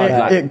that was hard.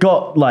 Like, It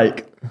got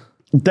like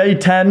day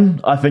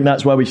 10, I think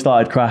that's where we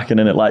started cracking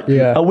in it. Like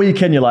Yeah. a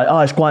week in, you're like, oh,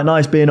 it's quite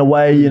nice being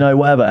away,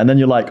 whatever. And then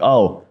you're like,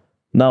 oh,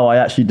 no, I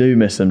actually do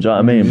miss them. Do you know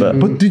what I mean?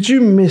 But did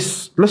you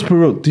miss? Let's be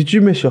real. Did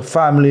you miss your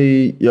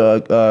family, your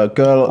girl, and was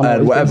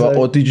gonna whatever, say.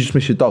 or did you just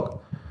miss your dog?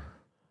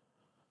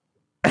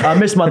 I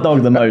miss my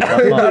dog the most.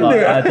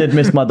 I did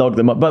miss my dog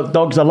the most. But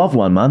dogs, I love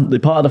one, man. They're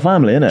part of the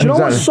family, innit? Do you know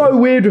what's so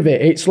weird with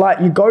it? It's like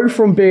you go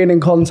from being in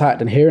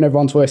contact and hearing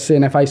everyone's voice,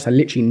 seeing their face, to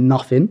literally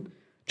nothing.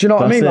 Do you know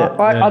what I mean? Like,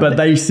 but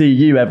they see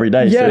you every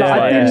day. Yeah, so like,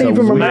 I didn't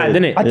even remember.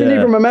 I didn't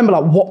even remember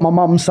like what my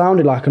mum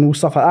sounded like and all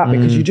stuff like that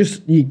because you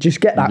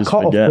just get that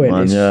cut off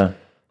point. Man,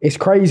 it's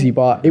crazy,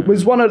 but it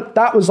was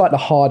that was like the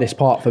hardest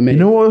part for me. You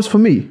know what was for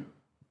me?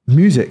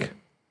 Music.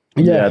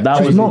 Yeah,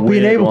 that was not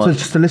being able to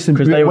just to listen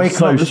because they were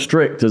so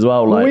strict as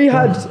well. Like we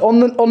had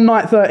on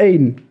night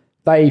 13,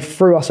 they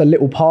threw us a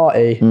little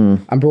party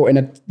and brought in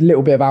a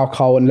little bit of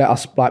alcohol and let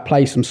us like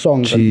play some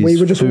songs. And we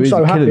were just all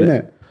so happy,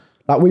 innit?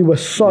 Like we were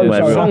so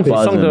happy.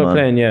 Songs they were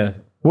playing, yeah.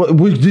 What,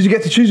 did you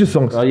get to choose your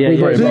songs? Oh, yeah, did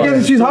you get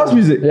to choose house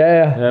music?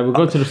 Yeah. We'll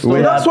go to the store.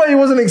 Well, that's why he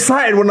wasn't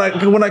excited when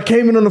I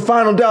came in on the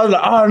final day. I was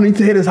like, I need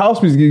to hear this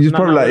house music. He's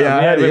probably like, yeah,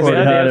 I heard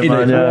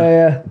it.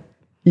 Yeah.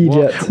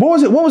 Egypt.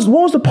 What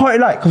was the party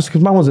like? Because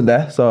mine wasn't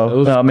there.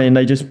 So I mean,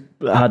 they just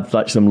had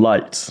like some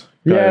lights.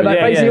 Yeah,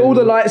 basically all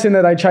the lights in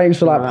there they changed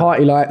to like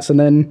party lights, and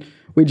then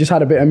we just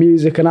had a bit of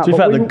music and that. To be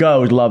fair, the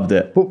girls loved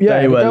it.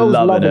 They were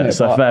loving it.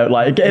 So I felt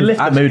like it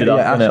lifted the mood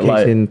up, didn't it?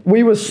 Like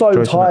we were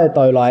so tired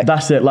though. Like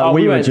that's it. Like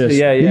we were just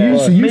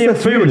me and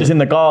Fu were just in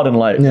the garden.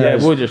 Like we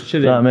were just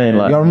chilling. You know what I mean?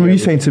 Like, I remember you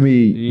saying to me,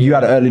 you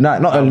had an early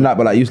night, not early night,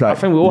 but like you was like. I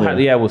think we all had.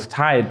 Was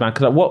tired, man.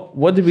 Because like,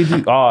 what did we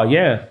do? Oh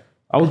yeah,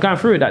 I was going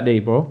through it that day,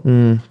 bro.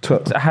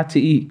 I had to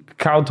eat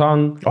cow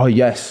tongue. Oh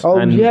yes. Oh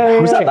yeah.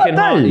 Was that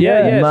day?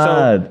 Yeah.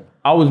 Mad. So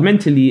I was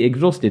mentally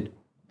exhausted.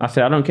 I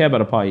said, I don't care about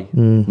the party.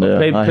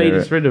 Play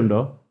this rhythm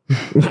though. You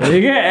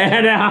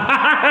get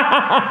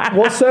it?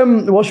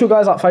 What's your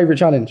guys' like favourite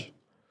challenge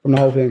from the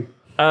whole thing?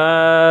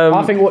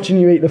 I think watching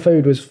you eat the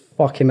food was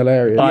fucking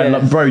hilarious.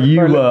 Bro,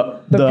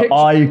 the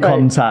eye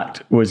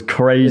contact was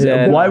crazy.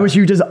 Yeah. Why was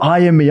you just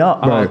eyeing me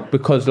up, bro?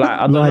 Because like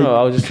I don't know,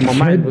 I was just my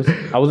mind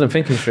I wasn't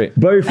thinking straight.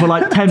 Bro, for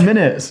like 10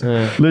 minutes.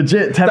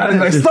 Legit 10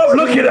 minutes. Like, stop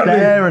looking at me.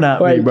 Staring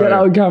at me, bro. Get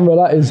out on camera,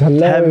 that is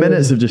hilarious. 10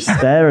 minutes of just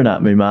staring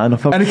at me, man.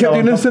 And he kept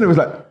doing this and it was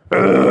like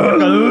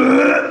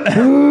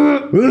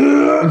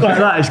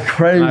that is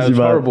crazy, It was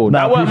man. horrible.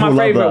 Now, That was my people love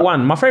favourite that.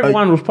 one. My favourite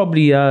one was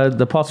probably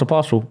the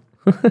parcel.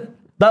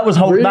 That was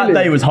that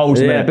day was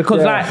wholesome. Yeah,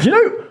 because like you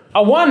know,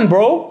 I won,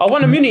 bro. I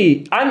won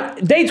immunity.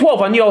 And day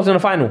 12, I knew I was in the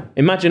final.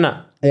 Imagine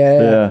that.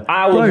 Yeah.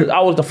 I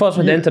was the first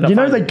one to enter the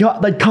final. You know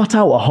they cut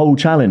out a whole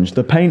challenge,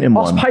 the painting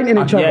one. Us painting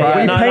each other.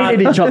 yeah, We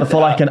painted each other for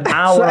like an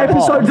hour. So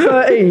episode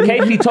 13.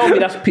 Casey told me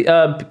that's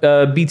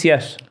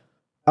BTS.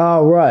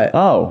 Oh right.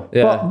 Oh.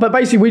 Yeah. But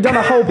basically, we done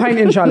a whole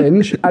painting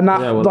challenge, and that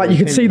well, you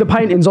could see the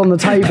paintings on the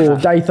table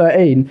of day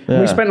 13.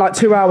 Yeah. We spent like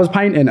 2 hours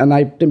painting, and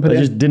they didn't put They it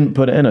just in. didn't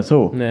put it in at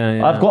all.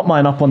 Yeah. I've got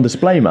mine up on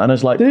display, man.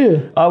 It's like, Do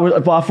you?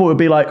 but I thought it'd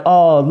be like,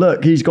 oh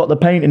look, he's got the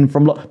painting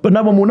from, but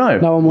no one will know.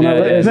 No one will know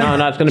what it is.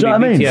 No, it's going Do to you be know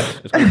what I mean?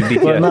 BTS. It's going to be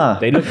But BTS. nah.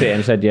 They looked at it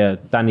and said, yeah,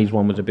 Danny's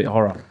one was a bit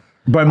horror.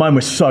 Bro, mine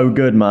was so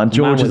good, man.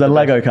 George was is a the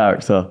Lego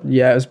character.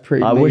 Yeah, it was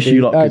pretty. I wish meaty.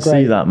 you lot could Great.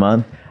 see that,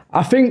 man.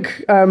 I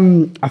think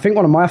one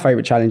of my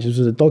favourite challenges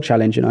was a dog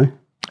challenge. You know.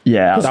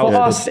 Yeah, Because that for was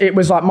us, it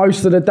was like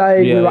most of the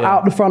day, we were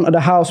out the front of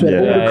the house, we had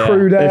all the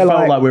crew there, It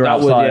felt like we were that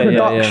was- outside.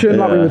 production,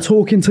 like we were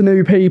talking to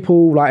new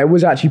people, like it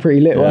was actually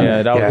pretty lit. wasn't it?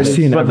 Yeah, that was I've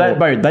seen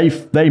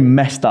But they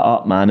messed that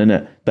up, man,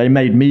 innit? They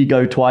made me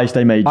go twice.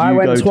 They made you I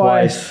went go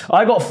twice.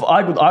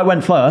 I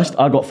went first.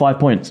 I got 5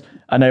 points,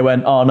 and they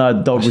went, "Oh no,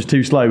 the dog was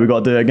too slow. We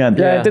got to do it again."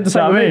 Yeah, it did the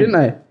So same with I me, mean-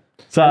 didn't they?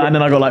 So and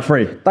then I got like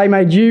 3. They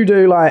made you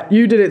do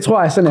you did it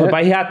twice, didn't it?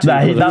 But he had to.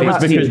 That was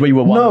because we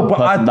were one No, but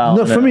person down.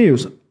 for innit? me it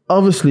was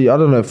obviously I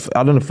don't know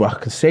if I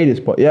can say this,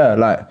 but yeah,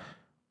 like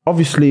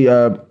obviously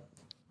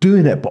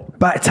doing it but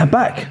back to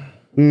back.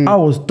 I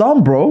was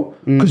done, bro.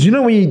 Because you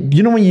know when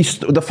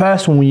the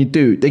first one when you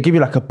do, they give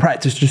you like a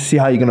practice just to see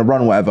how you're gonna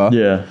run, whatever.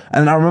 Yeah.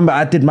 And I remember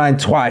I did mine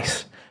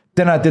twice.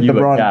 Then I did You the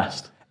were run,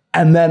 gassed.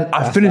 and then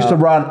I finished the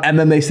run, and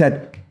then they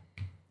said,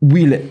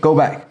 "Wheel it, go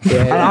back."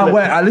 And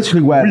I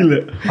literally went. Wheel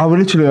it. I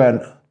literally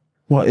went.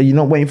 What, are you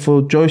not waiting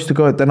for Joyce to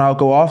go? Then I'll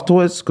go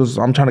afterwards because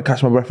I'm trying to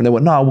catch my breath. And they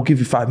went, no, we'll give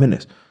you 5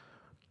 minutes.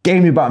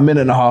 Gave me about a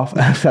minute and a half. And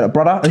I said,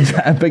 brother,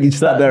 and Peggy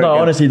sat there. No,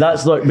 again. honestly,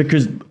 that's like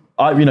because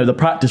the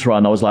practice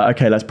run. I was like,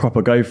 okay, let's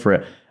proper go for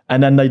it.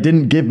 And then they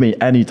didn't give me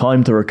any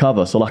time to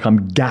recover, so like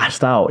I'm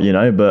gassed out,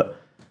 but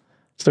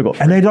still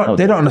got. And they don't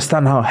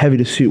understand how heavy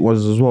the suit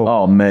was as well.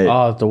 Oh mate,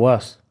 Oh, the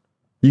worst.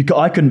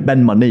 I couldn't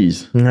bend my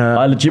knees. Yeah.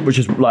 I legit was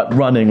just like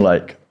running,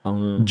 like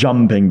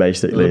jumping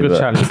basically. It was a good but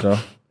challenge though.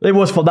 It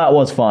was that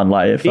was fun.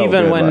 Like it felt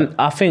Even good, when like-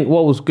 I think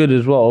what was good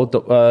as well,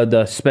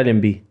 the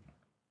spelling bee.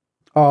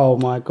 Oh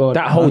my god.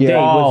 That whole day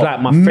was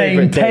like my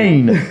favorite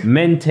maintain.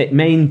 day.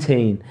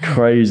 Maintain.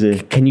 Crazy.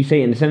 Can you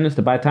say it in the sentence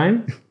to buy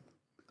time?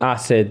 I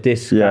said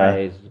this guy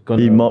is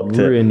gonna He mocked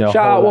it. ruin the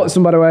Shout out whole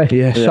Watson, by the way.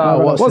 Yeah, shout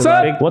out Watson. What's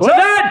man. up? What's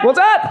that? What's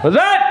up? What's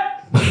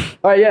that?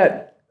 Oh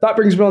yeah, that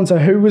brings me on to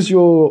who was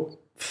your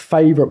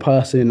favourite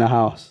person in the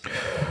house?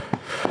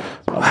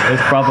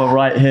 This brother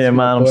right here,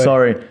 man. I'm boy.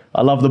 sorry.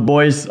 I love the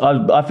boys.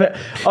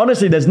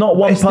 Honestly, there's not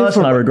one It's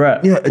person different. I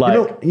regret. Yeah,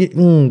 like, you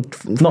know,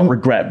 not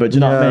regret, but do you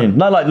know what I Yeah. mean?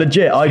 No, like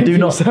legit, I do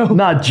not. yourself.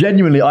 Nah,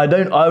 genuinely, I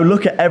don't. I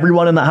look at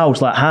everyone in the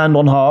house, like hand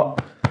on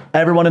heart.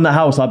 Everyone in the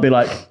house, I'd be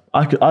like,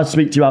 I'd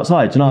speak to you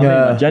outside. Do you know what I mean?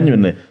 Yeah. Like,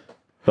 genuinely.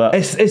 But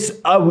it's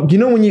you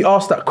know, when you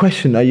ask that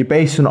question, are you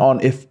basing it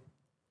on if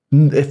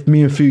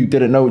me and Fu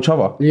didn't know each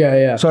other?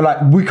 Yeah. So like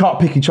we can't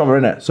pick each other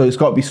in it. So it's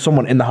got to be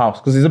someone in the house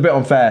because it's a bit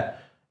unfair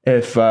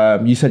if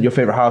you said your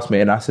favorite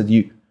housemate and I said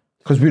you,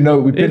 because we've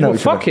been know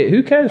each Fuck other. it,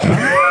 who cares?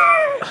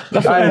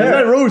 there's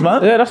no rules,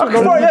 man. Yeah, that's not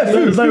Oh, yeah,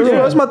 Fu, no rules.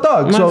 that's my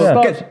dog. So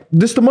Yeah.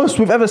 this is the most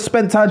we've ever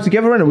spent time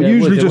together in it. We Yeah, it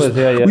usually was, just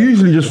yeah. we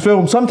usually just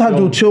film. Sometimes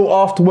we'll chill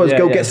afterwards, Yeah,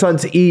 go yeah. get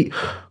something to eat,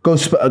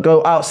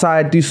 go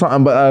outside, do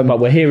something. But But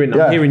I'm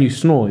Yeah. hearing you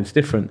snore. It's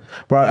different.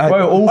 bro,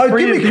 Bro, all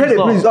three give of me you credit,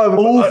 lot. please.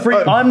 All three.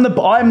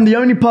 I'm the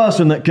only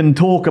person that can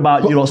talk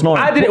about you lot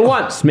snoring. I did it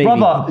once, maybe.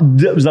 Brother,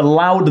 it was the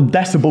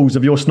decibels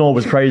of your snore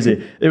was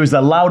crazy. It was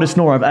the loudest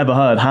snore I've ever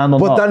heard. Hand on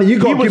But heart. Danny, you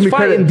got to was give me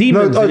fighting credit.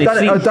 demons in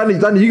his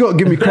Danny, you got to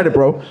give me credit,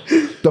 bro.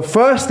 The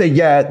first day,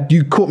 yeah,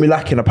 you caught me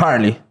lacking.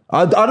 Apparently,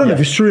 I don't know if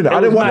it's true in it. I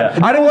didn't was watch.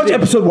 mad. I didn't watch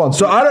episode 1,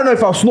 so I don't know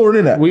if I was snoring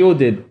in it. We all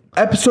did.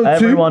 Episode 2,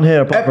 Everyone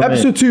here apart from me.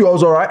 episode 2, I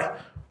was all right.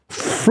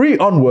 3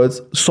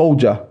 onwards,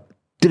 Soldier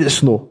didn't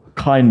snore.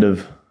 Kind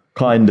of.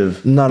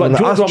 No, But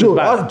George Ask was George.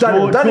 bad. Ask Danny.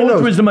 George Danny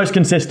knows. was the most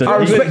consistent. I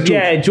respect George.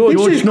 Yeah, George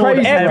George was snored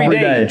crazy every every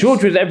day. day.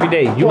 George was every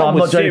day. No, I'm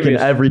not joking.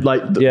 serious. Every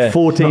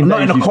 14 Not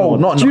days. in a you cold.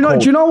 snored. Not in Do you a know? cold.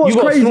 Do you know what's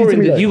You got crazy to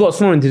me? though? you got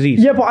snoring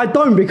disease. Yeah, but I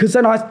don't, because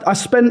then I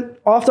spent,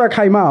 after I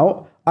came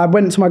out, I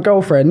went to my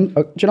girlfriend.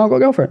 Do you know I've got a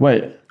girlfriend?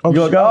 Wait, you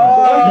got to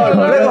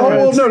go. Let the whole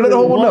world know. Let the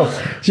whole world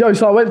know. Yo,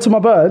 so I went to my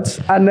birds,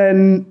 and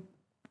then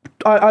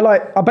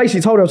I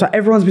basically told her, I was like,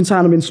 everyone's been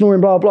saying I've been snoring,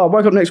 blah, blah. I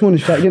woke up next morning,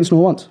 she's like, you didn't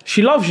snore once.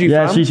 She loves you,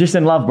 Yeah, fam. she's just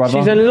in love, brother.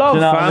 She's in love, Do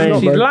you know what fam. I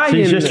mean? She's lying.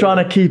 She's just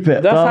trying to keep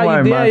it. That's Don't how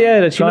worry, you man.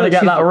 yeah. Trying to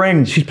get that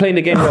ring. She's playing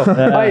the game well.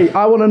 Hey,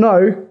 I want to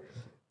know,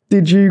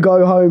 did you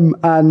go home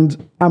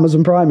and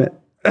Amazon Prime it?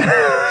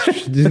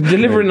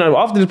 Delivering now.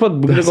 After this pod,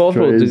 we're going to go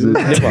hospital to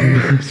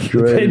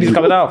deliver. Baby's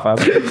coming out, fam.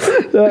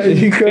 That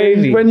is You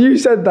crazy. When you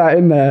said that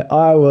in there,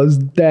 I was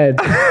dead.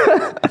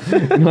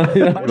 What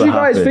do you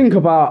guys think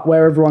about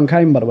where everyone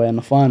came, by the way, in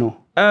the final?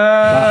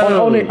 I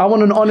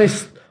want an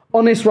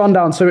honest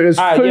rundown. So it was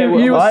Ah, yeah, well,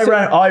 you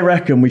I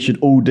reckon we should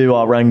all do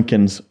our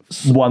rankings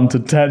 1 to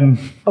 10.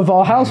 of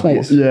our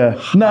housemates.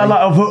 Yeah. No,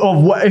 like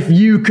of what if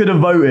you could have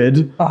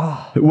voted,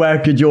 where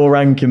could your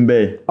ranking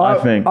be? I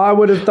think. I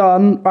would have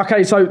done.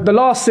 Okay, so the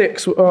last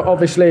 6 were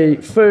obviously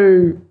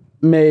Fu,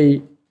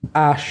 me,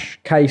 Ash,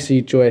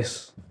 Casey,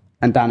 Joyce,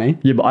 and Danny.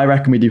 Yeah, but I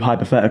reckon we do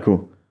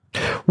hypothetical.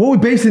 What are we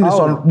basing this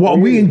on? What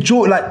we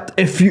enjoy, like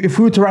if we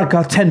were to rank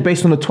our 10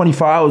 based on the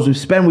 24 hours we've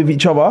spent with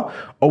each other,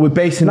 or we're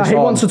basing Now this he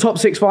on wants a top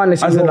 6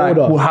 finalist as in in your like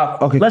order. we'll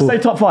have Let's cool. say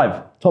top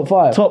 5. Top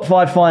 5. Top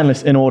 5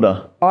 finalists in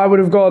order. I would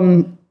have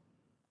gone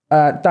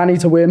Danny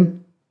to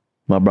win,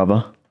 My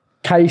brother.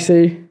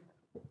 Casey,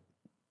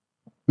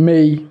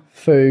 me,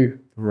 Fu,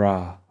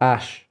 Rah,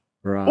 Ash.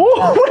 rah.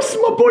 Oh, what's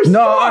my boy?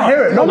 No, I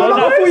hear it. No,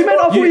 I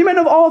thought you meant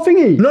of our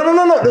thingy. No.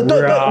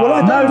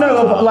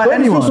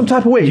 Don't feel some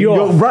type of way.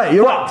 You're right.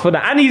 You're right. Fucked for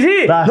that. And he's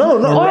here. I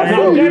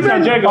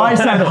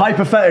said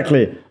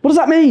hypothetically. What does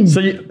that mean? So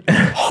you,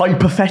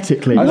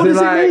 hypothetically. What does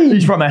it mean?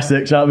 He's from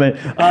Essex, you know what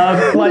I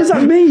mean? What does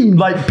that mean?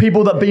 Like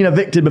people that have been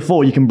evicted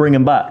before, you can bring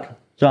them back. Do you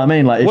know what I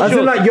mean? Like, As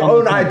in like your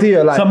own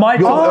idea. Like so my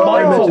your own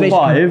top imagination.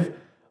 5,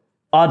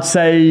 I'd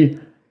say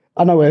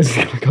I know where it's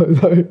going to go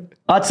though.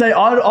 I'd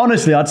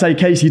say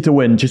Casey to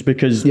win just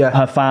because Yeah.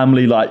 her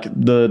family, like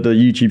the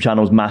YouTube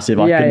channel's massive.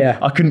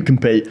 I couldn't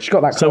compete. She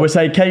got that So call. we'll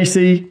say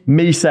Casey,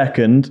 me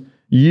second,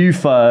 you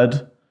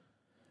third,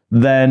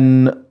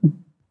 then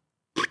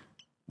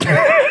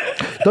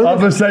I'm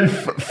gonna say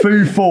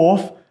Fu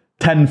fourth,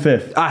 10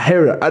 fifth. I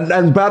hear it.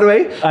 And by the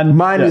way, And-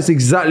 mine yeah. is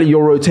exactly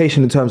your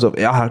rotation in terms of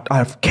I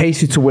have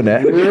Casey to win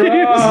it. That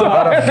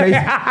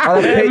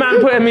man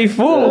putting me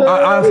full.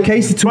 I have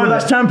Casey to Well, win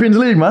that's it. Champions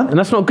League, man. And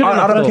that's not good I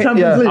enough. don't though. care.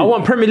 Champions Yeah. League. I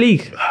want Premier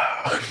League.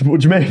 What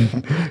do you mean?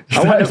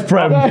 That's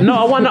Prem. No,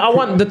 I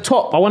want the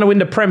top. I want to win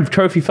the Prem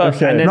trophy first.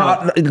 Okay. And then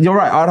No, you're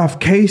right. I'd have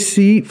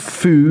Casey,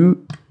 Fu.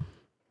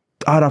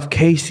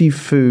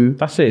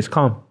 that's it. It's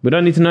calm. We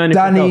don't need to know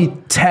anything Danny, else.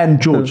 10,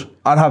 George.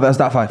 I'd have it as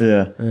that 5.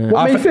 Yeah.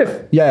 What, me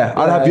 5th? Yeah,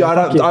 I'd have you. I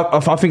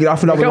think that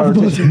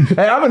would.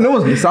 Hey, I'm a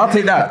nosy, so I'll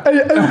take that. Hey,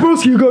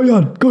 broski, go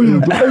on.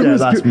 Yeah,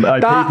 that's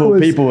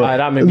people. Aye,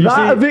 that makes You sense.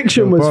 That see-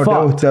 eviction was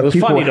fucked. It was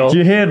funny though. Do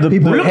you hear the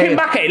People Looking hate-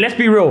 back at it, let's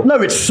be real. No,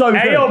 it's so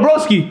Hey, good. yo,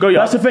 broski, go, yo.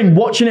 That's the thing.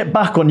 Watching it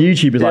back on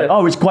YouTube is like, Yeah.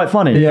 oh, it's quite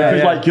funny. Yeah,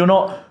 Because yeah. like you're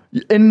not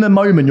in the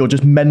moment. You're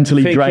just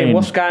mentally Thinking, drained.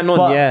 what's going on?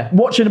 But Yeah.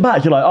 Watching it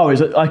back, you're like, oh,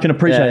 I can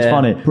appreciate Yeah, it's yeah.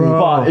 funny.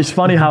 But it's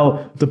funny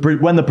how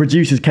when the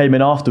producers came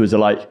in afterwards, they're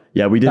like,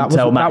 yeah, we didn't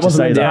tell Max to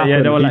say that.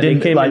 Yeah, they were He like, they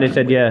didn't, came in and they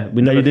said, yeah, we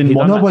they never, didn't he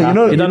want done that. No, but you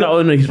know, He done that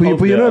on his but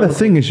you know post, the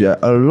thing is, yeah,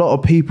 a lot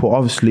of people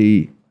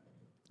obviously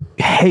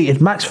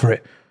hated Max for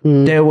it.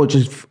 they were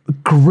just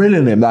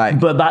grilling him like.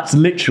 But that's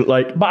literally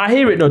like. But I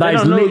hear it though. That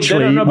is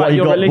literally what he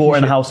got brought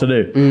in the house to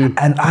do.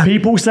 And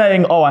people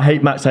saying, "Oh, I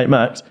hate Max, hate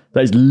Max."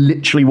 That is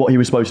literally what he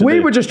was supposed to do. We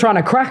were just trying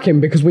to crack him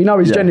because we know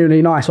he's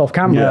genuinely nice off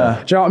camera.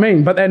 Yeah. Do you know what I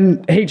mean? But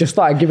then he just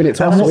started giving it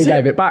to us, so we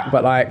gave it back.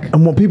 But like,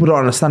 and what people don't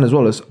understand as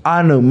well is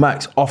I know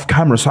Max off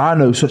camera, so I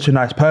know such a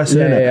nice person.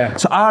 Yeah.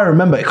 So I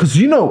remember because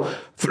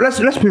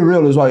let's be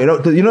real as well. You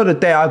know the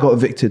day I got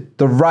evicted,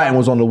 the writing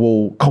was on the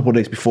wall a couple of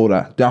days before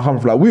that. I'm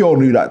coming from. Like we all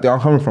knew that. I'm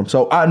coming from.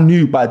 So I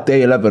knew by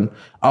day 11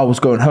 I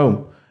was going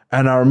home,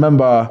 and I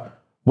remember.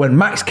 When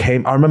Max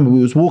came, I remember we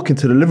was walking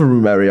to the living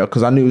room area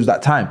because I knew it was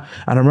that time.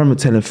 And I remember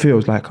telling Phil, I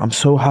was like, I'm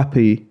so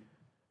happy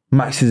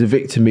Max is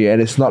evicting me and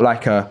it's not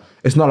like a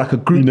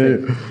group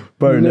thing.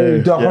 Bro,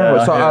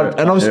 no.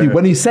 And obviously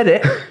when he said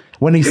it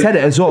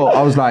as well,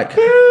 I was like,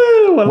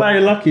 well,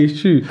 you're lucky,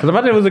 it's true. Because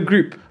imagine it was a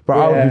group.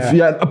 Bro,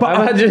 but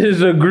imagine it's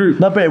a group.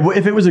 No, but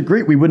if it was a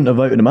group, we wouldn't have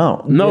voted him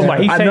out. No,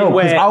 but he's saying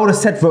where... I would have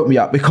said vote me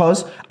out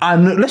because,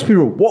 and let's be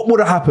real, what would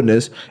have happened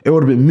is it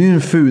would have been me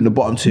and Fu in the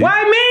bottom two.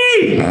 Why me?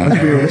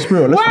 Let's be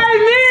real.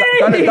 Why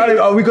me? Danny,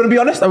 are we going to be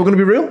honest? Are we going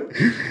to be real?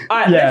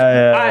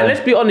 Alright,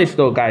 let's be honest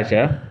though, guys,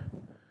 yeah?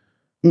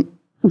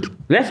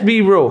 Let's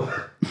be real.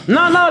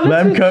 No,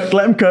 let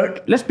him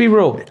cook. Let's be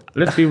real.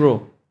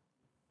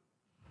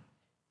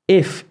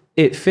 If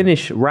it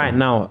finished right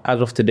now, as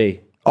of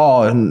today,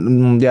 yeah.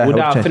 would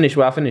I have finished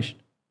where I finished?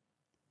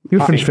 You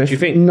finished fifth. Do you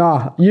think?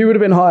 nah, you would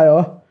have been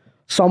higher.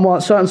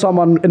 Someone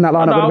in that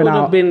lineup would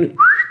have been out.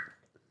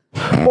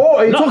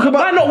 Oh, you talk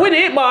about... I might not win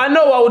it, but I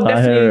know I would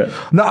definitely...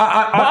 No,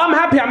 I'm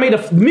happy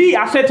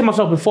I said to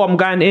myself before I'm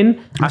going in,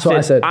 I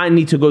said I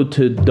need to go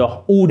to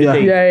all the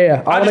day.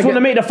 Yeah. I just want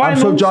to make the final. I'm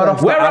so jarred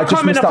off Where that I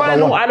come in the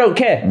final, I don't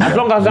care. As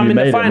long as I'm in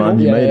the final.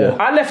 You made it.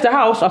 I left the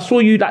house, I saw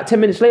you like 10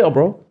 minutes later,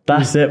 bro.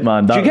 That's it,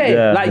 man. Do you get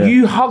it?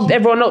 You hugged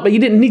everyone up, but you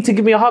didn't need to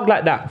give me a hug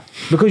like that.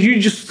 Because you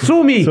just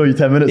saw me. Saw you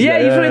 10 minutes ago. Yeah,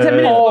 you saw me 10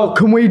 minutes ago. Oh,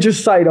 can we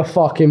just say the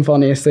fucking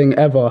funniest thing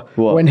ever?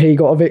 What? When he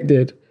got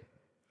evicted.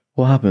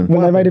 What happened?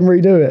 When they made him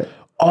redo it.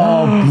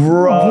 Oh,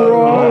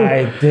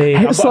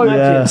 bro.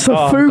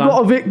 So Fu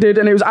got evicted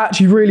and it was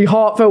actually really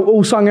heartfelt,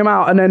 all sung him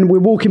out, and then we're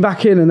walking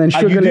back in and then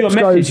Sugar Lips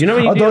goes, you know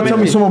when you don't tell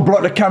me someone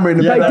blocked the camera in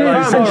the They did,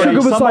 and Sugar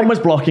was Someone like, was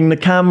blocking the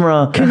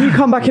camera. can you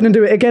come back in and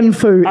do it again,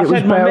 Fu? I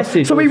said my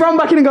message. So we run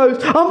back in and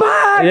goes, I'm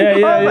back!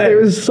 Yeah.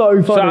 It was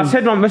so funny. So I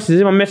said my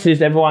message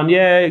to everyone, you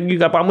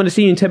guys, but I'm going to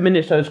see you in 10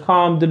 minutes, so it's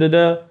calm,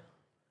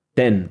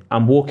 Then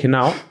I'm walking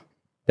out.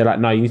 They're like,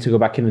 no, you need to go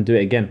back in and do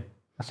it again.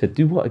 I said,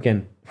 do what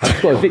again? I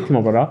just got evicted, my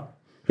brother.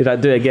 He's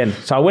like, do it again.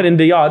 So I went in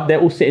the yard,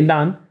 they're all sitting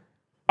down.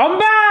 I'm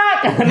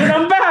back! And then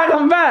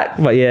I'm back.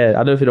 But yeah,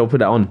 I don't think they'll put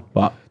that on.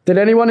 But Did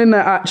anyone in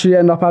there actually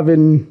end up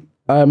having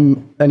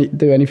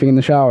do anything in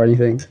the shower or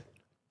anything?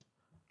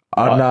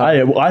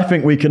 I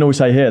think we can all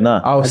say here,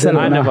 nah. I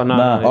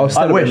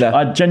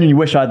genuinely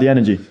wish I had the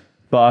energy,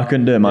 but I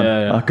couldn't do it, man.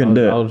 Yeah. I couldn't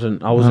do it.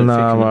 I wasn't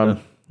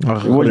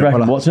thinking What do you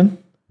reckon, Watson?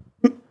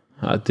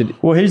 I did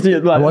it. Well, he's the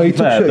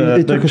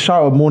he took a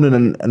shower morning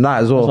and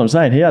night as well. That's what I'm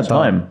saying. He had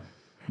time.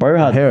 Bro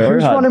had.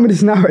 Who's running with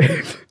his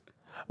narrative?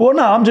 Well,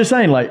 no, I'm just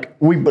saying,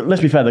 but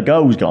let's be fair, the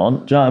girl's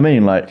gone. Do you know what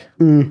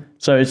I mean?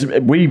 So it's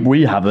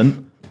we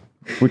haven't.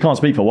 We can't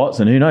speak for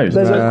Watson. Who knows?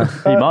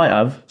 He might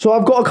have. So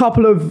I've got a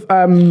couple of.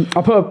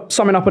 I put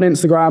something up on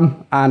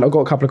Instagram, and I've got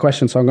a couple of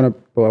questions. So I've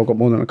got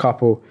more than a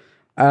couple.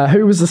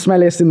 Who was the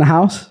smelliest in the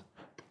house?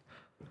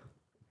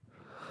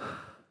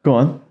 Go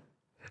on.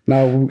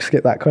 No, we'll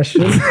skip that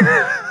question.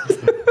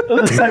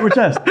 Say it with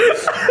chest.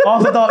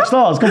 After Dark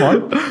Stars, come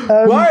on.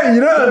 Why?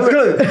 That's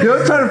good.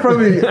 You're trying to throw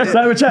me.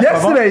 Say it with chest.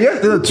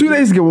 Yesterday, 2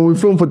 days ago when we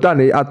filmed for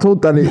Danny, I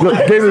told Danny, look,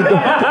 he gave me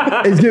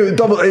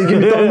double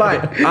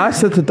mic. I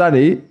said to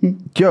Danny,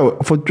 yo,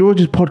 for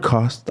George's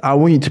podcast, I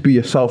want you to be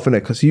yourself in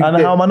it because you. And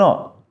how am I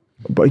not?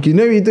 But you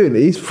know what you're doing?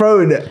 He's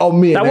throwing it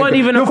on me. That wasn't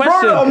even a question.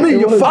 You're throwing it on me.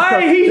 You're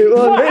fucking. It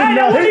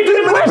wasn't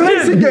even a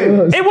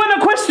question. It wasn't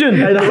a question.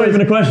 Hey, that's not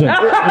even a question. It's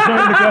not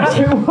even a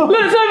question. Look,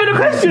 it's not even a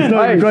question. It's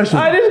not even a question.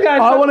 This guy.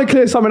 I want to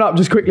clear something up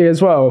just quickly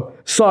as well.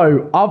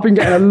 So I've been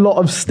getting a lot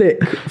of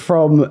stick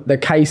from the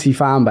Casey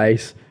fan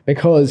base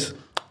because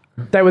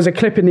there was a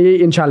clip in the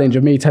eating challenge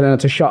of me telling her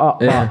to shut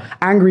up. Yeah. But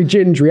Angry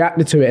Ginge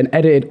reacted to it and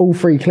edited all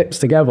 3 clips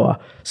together.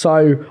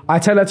 So I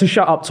tell her to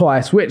shut up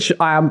twice, which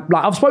I am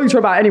I've spoken to her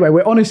about anyway.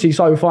 We're honestly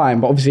so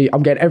fine, but obviously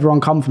I'm getting everyone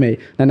come for me.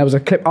 Then there was a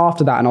clip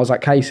after that, and I was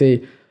like,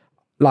 Casey,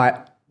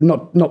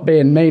 not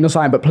being mean or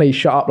something, but please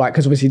shut up,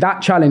 because obviously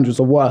that challenge was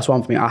the worst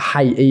one for me. I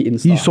hate eating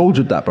stuff. You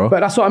soldiered that, bro.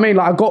 But that's what I mean.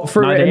 I got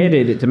through it. They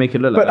edited it to make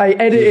it look like. But they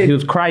edited. He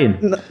was crying.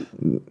 No,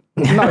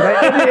 they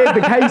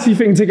edited the Casey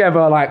thing together,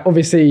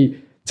 obviously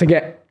to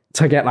get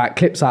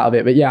clips out of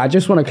it. But yeah, I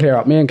just want to clear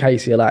up. Me and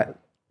Casey are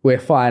we're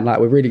fine.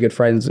 We're really good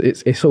friends.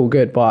 It's all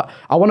good. But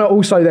I want to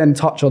also then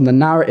touch on the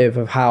narrative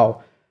of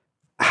how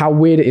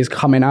weird it is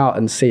coming out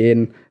and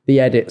seeing the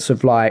edits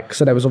of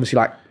so there was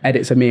obviously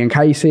edits of me and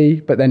Casey,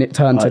 but then it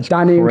turned to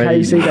Danny and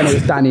Casey, then it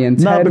was Danny and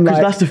Ted. No,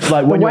 because that's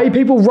the way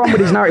people run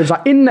with these narratives.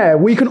 In there,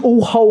 we can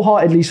all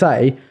wholeheartedly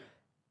say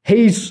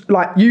he's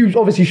like, you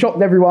obviously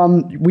shocked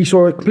everyone. We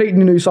saw a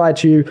completely new side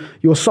to you.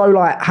 You're so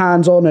like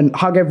hands-on and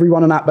hug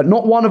everyone and that, but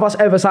not one of us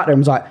ever sat there and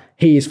was like,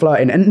 he is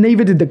flirting. And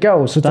neither did the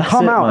girls. So to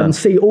come out and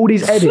see all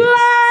these edits.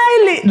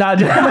 No,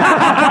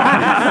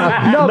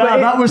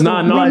 that was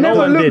we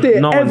never looked at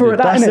it ever at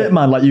that. That's it,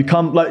 man. Like you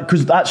come, like,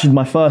 because actually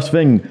my first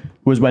thing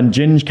was when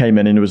Ginge came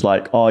in and it was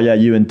like, oh yeah,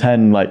 you and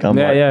 10. Like I'm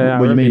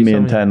what do you mean me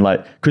and 10?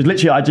 Like, because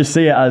literally I just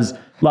see it as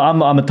like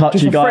I'm a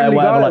touchy guy or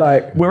whatever.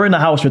 Like, we're in the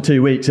house for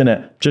 2 weeks,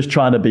 innit? Just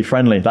trying to be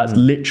friendly. That's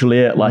literally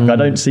it. Like I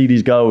don't see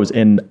these girls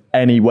in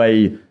any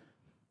way.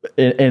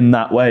 In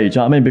that way, do you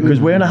know what I mean? Because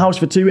we're in a house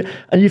for 2 weeks,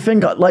 and you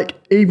think like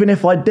even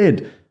if I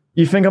did,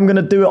 you think I'm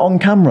gonna do it on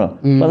camera?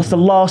 Like, that's the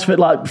last bit,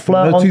 like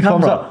flirt on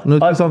camera. No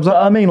two thumbs up.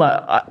 I mean, like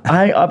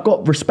I've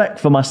got respect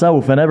for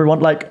myself and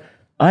everyone. Like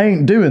I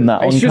ain't doing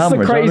that on camera. It's just the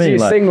do you know what I mean?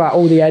 craziest thing, like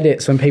all the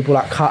edits when people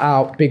like cut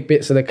out big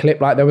bits of the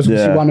clip. Like there was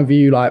obviously one of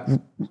you like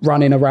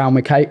running around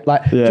with Kate,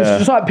 like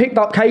just like picked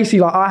up Casey.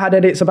 Like I had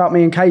edits about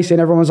me and Casey,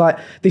 and everyone was like,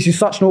 "This is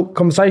such an awkward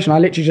conversation." I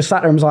literally just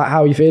sat there and was like,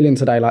 "How are you feeling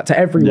today?" Like to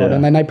everyone,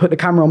 and then they put the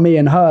camera on me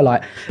and her.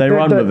 Like they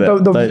run with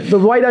it. The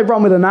way they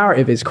run with the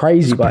narrative is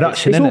crazy, but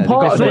it's all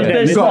part of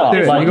it. It's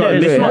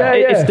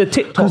the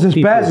TikTok. Because there's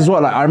bears as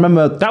well. Like I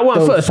remember that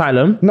wasn't Foot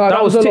Asylum. No,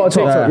 that was a lot of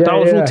TikTok. That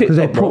was all TikTok. Because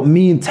they put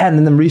me and 10,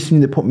 and then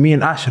recently they put me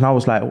and Ash, and I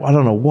was like, I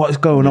don't know what is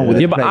going on with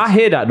this. Yeah, but I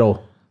hear that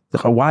though.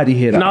 Why do you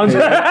hear that? No, I'm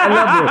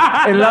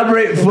joking.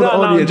 Elaborate for the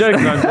audience. No,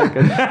 I'm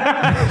joking.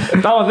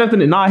 That was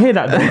definitely. No, I hear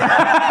that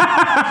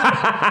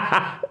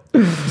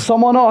though.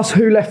 Someone asked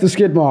who left the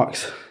skid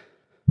marks.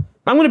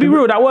 I'm gonna be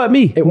real. That weren't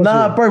me.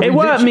 Nah, bro. It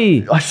weren't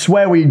me. I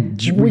swear we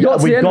got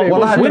to the end of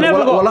it. We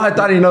never got. Well,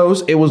 Danny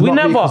knows it was. We not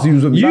never. Me, he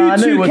was with me. You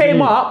two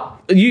came up.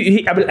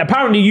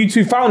 Apparently you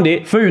two found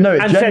it.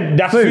 And said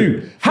that's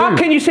Fu. How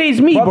can you say it's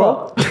me,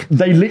 bro?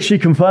 They literally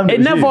confirmed it.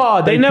 They never.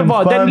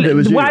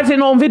 Why is it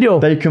not on video?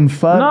 They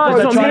confirmed. No,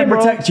 they're trying to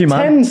protect you,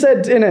 man. 10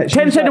 said in it.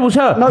 10 said it was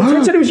her. No,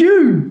 10 said it was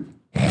you.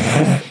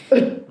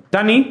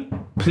 Danny,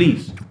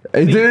 please.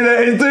 He's doing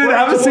it.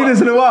 I haven't seen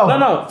this in a while.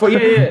 No.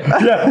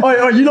 Yeah.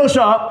 Oh, you not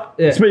shut up.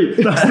 Yeah. Speak.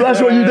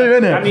 That's what you do,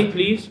 innit? Danny,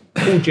 please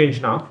call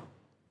Ginge now.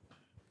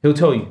 He'll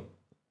tell you.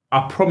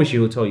 I promise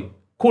you, he'll tell you.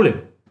 Call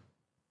him.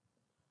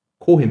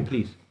 Call him,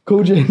 please.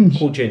 Call Ginge.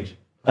 Call Ginge.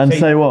 And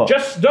say what?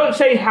 Just don't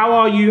say how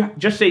are you.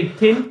 Just say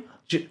Tin.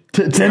 Tin.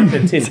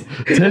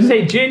 Just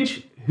say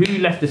Ginge. Who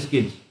left the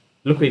skids?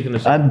 Look what he's gonna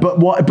say. But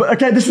what? But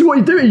okay, this is what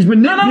you're doing. He's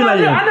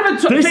manipulating. No, I never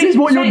this is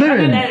what you're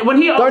doing.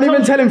 Don't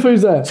even tell him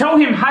who's there. Tell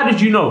him how did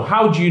you know?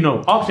 How do you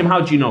know? Ask him how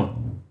do you know?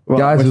 Well,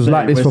 guys, it was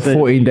like this for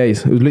 14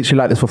 days. It was literally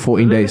like this for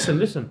 14 days.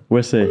 Listen.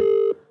 We'll see.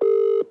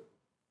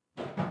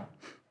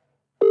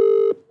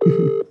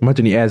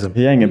 Imagine he airs him.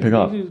 He ain't gonna pick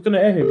up. He's gonna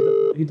air him.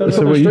 He don't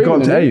So know. what you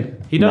got to air?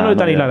 He don't know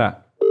Danny like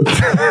that.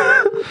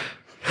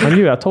 I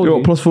knew it. I told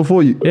you. Got +4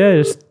 for you.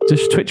 Yeah,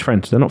 just Twitch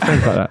friends. They're not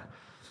friends like that.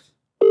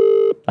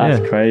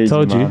 That's crazy.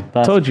 Told you. Man.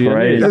 That's Told you.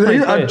 Crazy.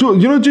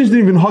 You know, James didn't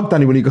even hug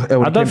Danny when he got.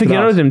 I don't think he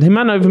knows him. He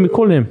might not even be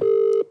calling him.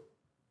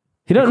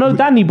 He don't know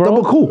Danny, bro.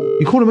 Double cool.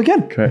 You call him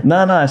again? Okay.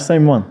 No,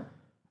 same one.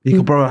 You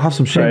could, bro, have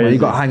some shit, man. You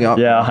got to hang it up.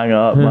 Yeah, I'll hang it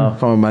up, man.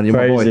 Come on, man. You're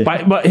Crazy. my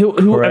boy. But he'll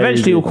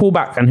eventually he'll call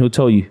back and he'll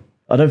tell you.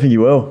 I don't think he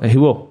will. He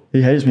will.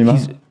 He hates me,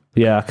 man.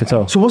 Yeah, I can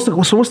tell. So what's the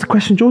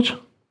question, George?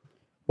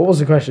 What was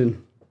the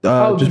question?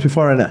 Just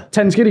before in it.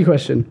 10 skiddy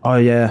question. Oh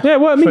yeah. Yeah,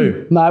 it weren't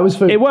me. No, it was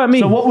Fu. It weren't me.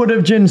 So what would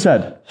have Jin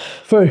said?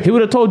 Fu. He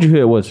would have told you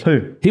who it was.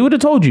 Who? He would have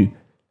told you.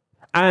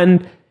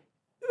 And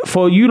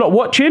for you lot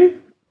watching,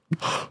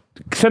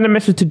 send a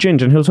message to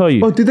Ginge and he'll tell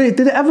you. Oh, did they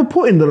ever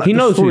put in the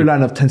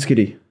storyline of 10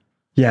 Skiddy?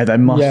 Yeah, they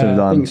must have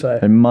done. I think so.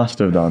 They must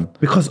have done.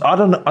 Because I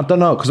don't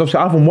know. Because obviously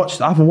I haven't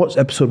watched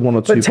episode 1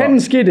 or 2. But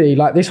 10 skiddy,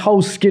 like this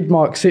whole skid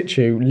mark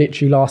situ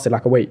literally lasted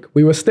like a week.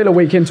 We were still a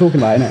week in talking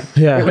about it, innit?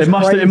 Yeah.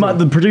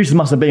 The producers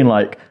must have been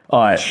like,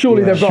 all right,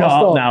 surely they've got to shut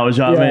stop up now, is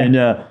what I mean?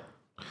 Yeah.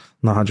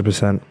 No,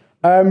 100%.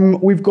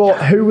 We've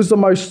got who was the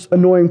most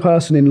annoying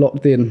person in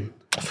Locked In?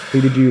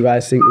 Who did you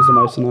guys think was the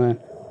most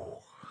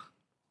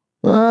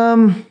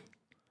annoying?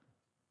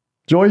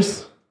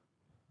 Joyce.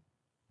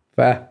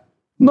 Fair.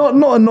 Not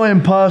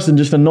annoying person,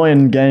 just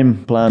annoying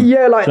game plan.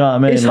 Yeah, like, do you know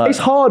what I mean? it's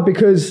hard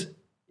because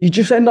you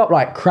just end up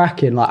like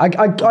cracking. Like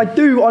I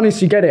do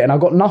honestly get it, and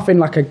I've got nothing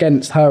like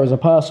against her as a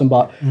person,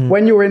 but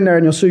when you're in there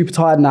and you're super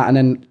tired and that, and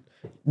then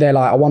they're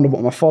like, I wonder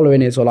what my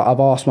following is, or like I've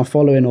asked my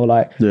following, or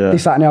like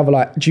this, that, and the other.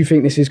 Like, do you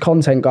think this is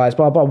content, guys?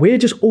 Blah blah. We're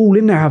just all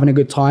in there having a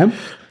good time. Do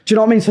you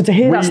know what I mean? So to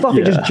hear that stuff,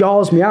 it just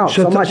jars me out.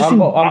 So I'm like, I've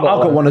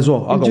got one as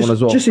well.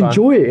 Just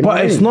enjoy it.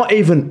 But it's not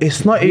even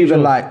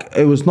like,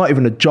 it was not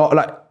even a jar.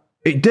 Like,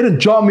 it didn't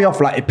jar me off,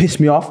 like it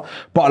pissed me off.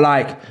 But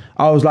like,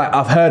 I was like,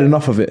 I've heard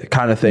enough of it,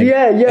 kind of thing.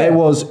 Yeah. It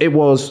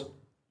was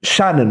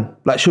Shannon.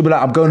 Like, she'll be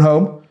like, I'm going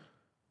home.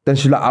 Then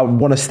she's like, I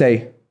want to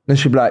stay. Then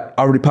she'll be like,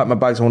 I already packed my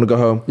bags, I want to go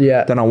home.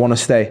 Yeah. Then I want to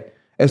stay.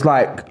 It's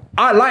like,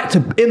 I like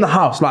to, in the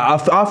house,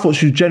 like, I thought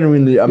she was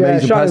genuinely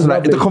amazing person.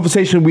 Like, the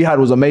conversation we had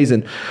was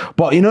amazing.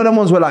 But you know them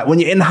ones where like, when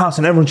you're in the house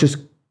and everyone's just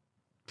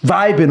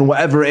vibing or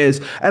whatever it is,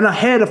 and I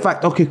hear the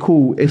fact, okay,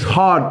 cool, it's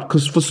hard,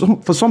 because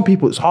for some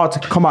people, it's hard to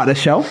come out of their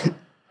shell.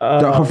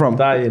 that I come from.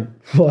 Dying.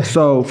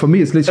 So for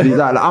me, it's literally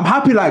that. Like, I'm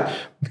happy. Like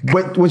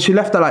when she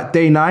left at like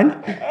day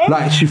 9,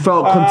 like she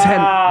felt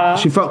content.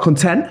 She felt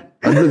content.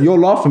 And you're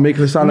laughing,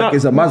 making it sound like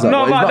it's a mazza.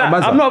 Not but about it's not that. a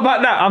mazza. I'm not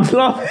about that. I'm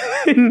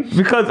laughing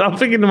because I'm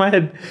thinking in my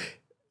head,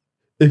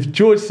 if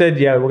George said,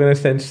 yeah, we're going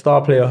to send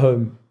star player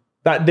home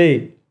that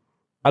day,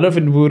 I don't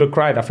think we would have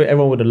cried. I think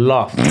everyone would have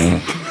laughed.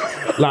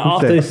 Like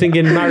after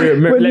singing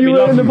Marriott, When Let you Me were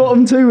Love in the You.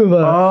 bottom 2 with her.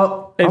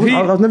 I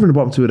was never in the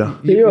bottom 2 with her.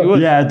 You were.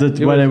 Yeah,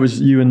 when it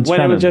was you and When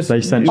it Shannon, was just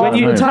they sent when you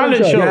Shannon home.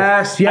 talent show.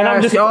 Yes, And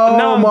I'm yes. just, Oh,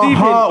 now I'm my deep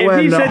heart in. If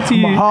he went. said to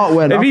you, My heart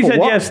went. if I he thought, said,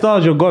 what? yeah,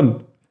 stars, you're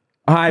gone.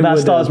 That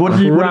stars. What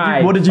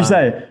did you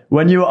say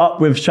when you were up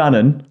with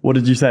Shannon? What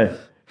did you say?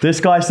 This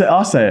guy said,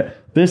 I'll say it.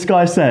 This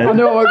guy said, I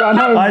knew I was going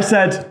home. I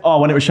said, oh,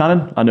 when it was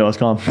Shannon, I knew I was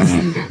calm.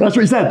 That's what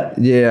he said.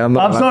 Yeah, I'm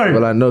not. I'm sorry.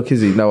 But like, no,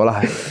 Kizzy, no,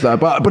 like, but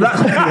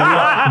that's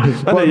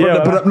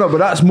but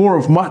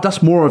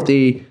that's more of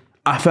the.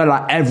 I felt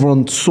like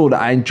everyone saw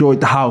that I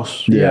enjoyed the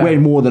house way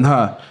more than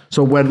her.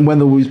 So when we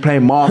was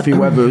playing Murphy,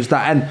 whether it was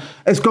that, and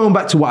it's going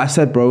back to what I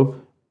said, bro.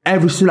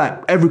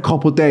 Every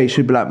couple of days,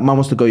 she'd be like, "Mum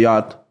wants to go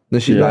yard." Then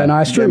she's like, no,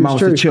 it's true, "Mum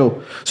it's wants to true.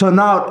 chill." So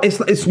now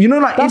it's you know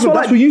like That's that's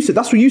what what you said.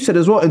 That's what you said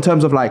as well in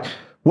terms of like.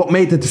 What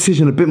made the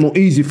decision a bit more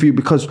easy for you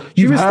because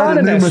you've was heard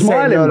standing there numerous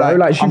smiling, saying, bro,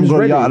 like she I'm was going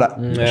ready.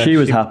 yard, like, She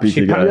was happy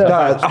to go.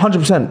 yeah,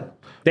 100%.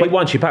 Day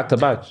one, she packed her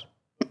bags.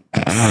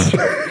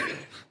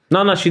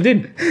 No, she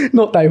did.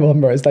 Not day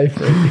 1, bro. It's day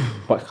 3.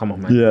 But come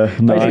on, man. Yeah,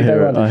 no, I Basically, hear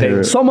day it. 1. I hear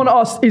it. Someone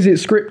asked, is it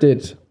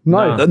scripted?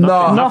 No.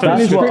 Nothing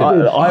That's is what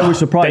scripted. I was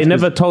surprised. They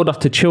never told us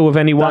to chill with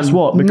anyone. That's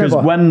what, because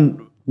Never.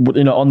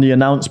 when, on the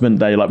announcement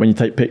day, like when you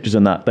take pictures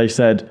and that, they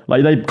said,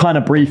 like they kind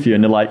of brief you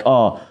and they're like,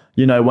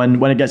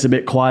 when it gets a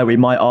bit quiet, we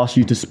might ask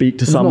you to speak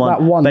to someone. not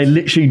that once. They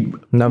literally,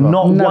 Never.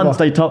 not Never. once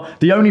they told,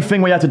 the only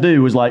thing we had to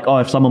do was like,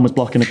 if someone was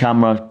blocking the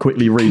camera,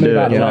 quickly redo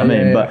it, you know what I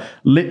mean? yeah. But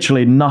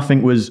literally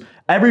nothing was,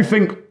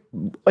 everything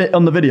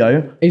on the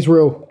video, It's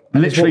real.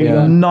 And it's what literally we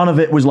learn. none of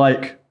it was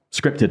like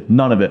scripted,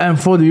 none of it. And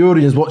for the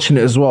audience watching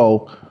it as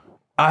well,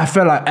 I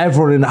felt like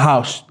everyone in the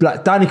house,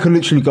 like Danny could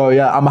literally go,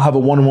 yeah, I'm gonna have a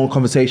one-on-one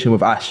conversation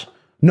with Ash.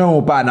 No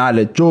one bat an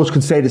eyelid. George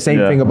can say the same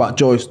thing about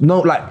Joyce.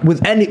 No, like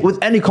with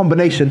any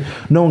combination,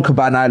 no one can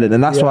bat an eyelid,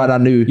 and that's why I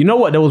knew. You know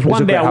what? There was a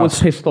one day great I was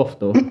house. pissed off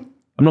though. I'm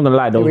not gonna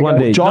lie. There was we one go.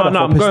 day. Jordan No,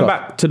 felt I'm pissed going off.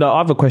 back to the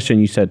other question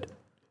you said.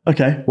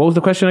 Okay. What was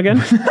the question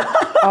again?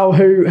 Oh,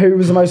 who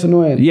was the most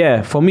annoying?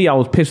 Yeah, for me, I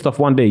was pissed off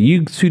one day.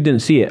 You two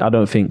didn't see it, I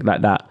don't think,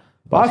 like that.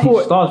 But I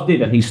thought- Stars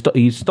did, and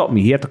he stopped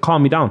me. He had to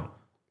calm me down.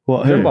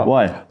 What, who? Remember?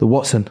 Why? The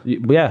Watson.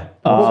 Yeah,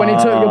 But when he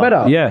took your bed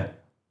up? yeah.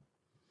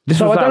 This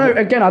So was I don't like-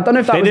 know, again, I don't know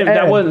if that They was didn't-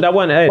 aired. that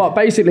wasn't aired. But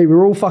basically, we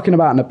were all fucking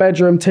about in the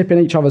bedroom, tipping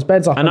each other's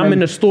beds up. And I'm then- in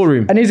the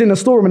storeroom. And he's in the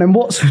storeroom, and then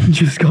Watson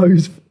just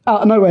goes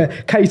out of nowhere,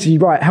 Katie,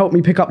 right, help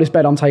me pick up this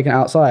bed, I'm taking it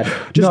outside.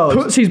 Just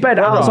puts his bed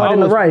outside in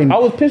the rain. I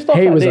was pissed off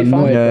He that was day, fam.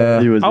 annoyed.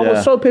 Yeah. He was, I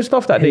was so pissed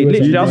off that day. was-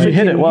 Literally, I was You hit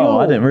thinking, it well. yo.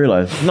 I didn't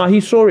realise. No,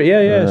 he saw it.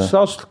 Yeah.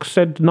 Stars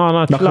said, no,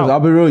 chill Because I'll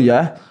out. be real,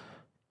 yeah.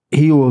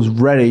 He was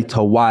ready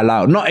to wild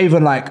out. Not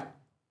even like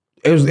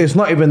it's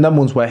not even them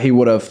ones where he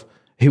would have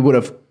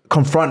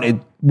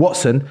confronted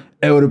Watson.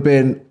 It would have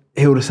been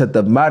he would have said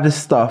the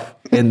maddest stuff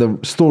in the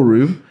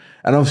storeroom,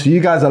 and obviously you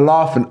guys are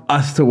laughing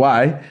as to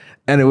why.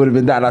 And it would have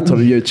been that, and I told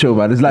him, "Yo, chill,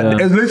 man." It's like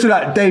it's literally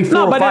like day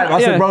 4 or 5. then,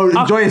 I said, "Bro,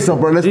 enjoy yourself,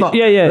 bro. Let's not,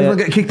 let's not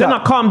get kicked Then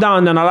out." I calm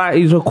down. Then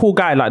he's a cool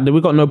guy. Like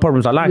we got no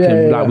problems. I like Yeah,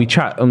 him. yeah, Like yeah. we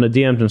chat on the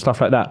DMs and stuff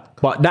like that.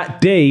 But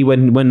that day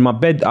when my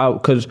bed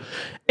out, because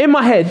in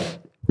my head,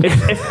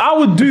 if I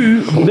would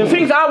do the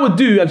things I would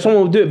do and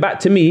someone would do it back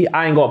to me,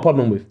 I ain't got a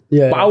problem with.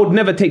 Yeah. But I would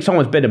never take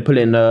someone's bed and pull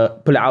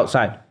it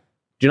outside.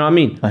 Do you know what I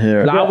mean? I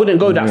hear it. Like I wouldn't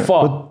go that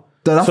far.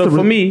 that's So the-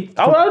 for me,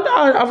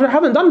 I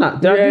haven't done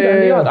that. Did I do that in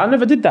the yard? I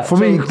never did that. For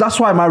me, that's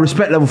why my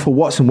respect level for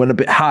Watson went a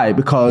bit high,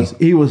 because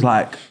he was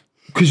like,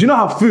 because you know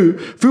how Fu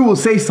will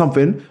say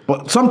something,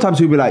 but sometimes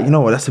he'll be like, you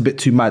know what, that's a bit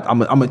too mad. I'm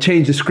gonna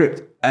change the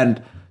script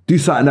and do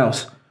something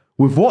else.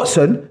 With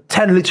Watson,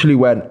 10 literally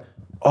went,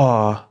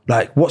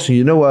 like Watson,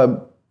 you know,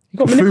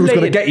 got Fu was gonna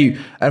manipulated. get you,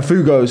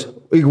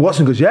 and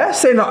Watson goes, yeah,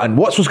 say nothing.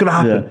 What's gonna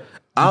happen?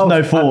 Yeah.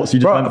 No thoughts,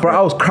 you just went for bro, it.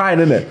 I was crying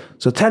in it.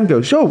 So 10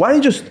 goes, yo, why don't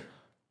you just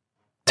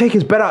take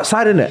his bed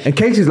outside in it? And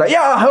Casey's like,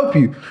 yeah, I'll help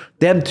you.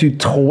 Them two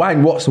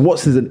twang Watson.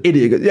 Watson's an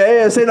idiot. He goes,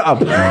 yeah, say that.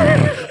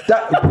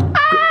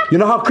 You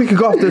know how quick he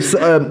got off this,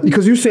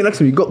 because you sitting next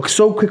to me, he got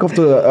so quick off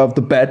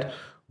the bed,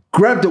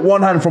 grabbed it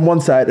one hand from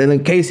one side, and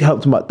then Casey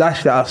helped him out,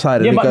 dashed it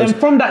outside. yeah, and but he goes, then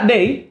from that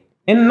day,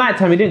 in the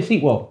nighttime, he didn't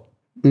sleep well.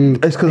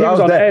 it's because He I was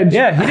was on there. edge.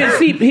 Yeah, he didn't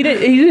sleep. He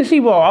didn't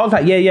sleep well. I was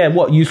like, yeah.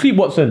 What? You sleep,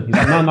 Watson? He's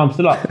like, no, I'm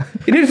still up.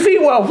 He didn't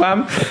sleep well,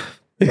 fam.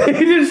 He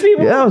didn't sleep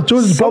well. Yeah, that was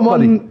George's bum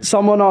buddy.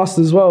 Someone asked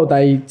as well,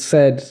 they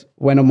said,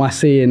 when am I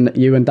seeing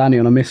you and Danny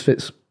on a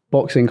Misfits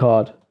boxing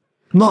card?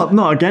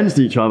 Not against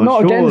each other.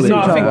 Not against surely. each No,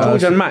 I think other.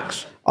 George and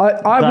Max.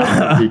 That'd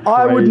I be would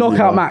crazy, knock out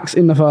bro. Max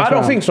in the first round. I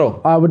don't think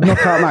so. I would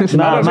knock out Max in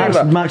the Nah, first Max-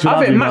 round. Max would I have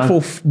think you, Max man.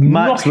 will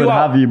Max knock you would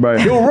out. have you, bro.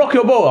 He'll rock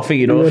your boat, I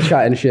think, you know. You're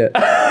chatting shit.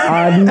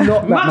 I'd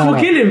knock that Max man will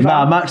out. kill him, Nah,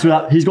 fam.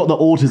 Max, he's got the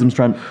autism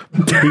strength.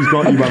 He's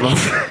got you,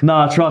 brother.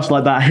 Nah, trust,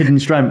 like that hidden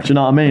strength. Do you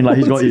know what I mean? Like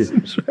he's got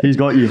you. He's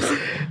got you.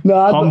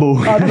 No, Humble.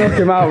 I'd knock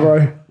him out,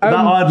 bro.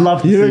 I'd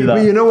love to see But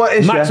that. you know what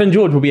is Max and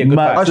George will be a good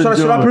fight.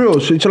 Shall I be real?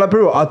 Shall I be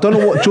real? I don't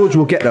know what George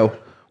will get though.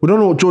 We don't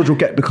know what George will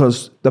get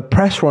because the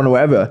press run or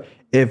whatever.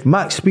 If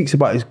Max speaks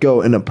about his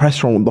girl in a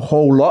press run with the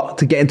whole lot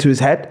to get into his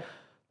head,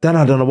 then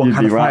I don't know what You'd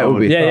kind be of fight it will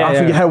be. Yeah, I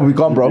think your head will be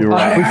gone, bro.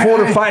 Right.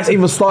 Before the fights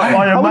even start.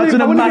 Imagine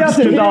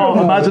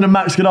a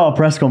Max Khadar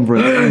press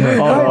conference.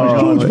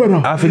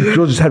 I think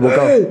George's head will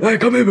go. Hey,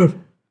 come here,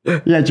 man.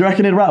 Yeah, do you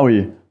reckon he'd rattle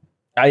you?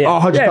 Yeah. Oh,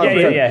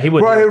 100%. Yeah, he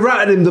would. Bro, he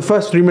ratted him the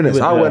first 3 minutes.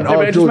 I went, Yeah,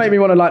 but it just George. made me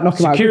want to like knock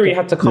him out. Security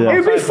had to come It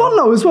would be outside. fun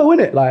though as well,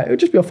 wouldn't it? Like it would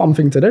just be a fun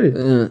thing to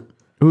do.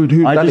 Who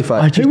Danny I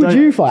fight? just Who would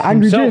don't- you fight?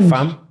 Angry Himself, Ginge?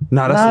 fam.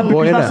 Nah, that's Nah, the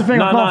boy, because that's the innit?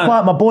 thing. I No, can't no.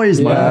 fight my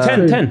boys, man.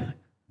 Yeah. 10.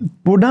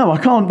 Well, no, I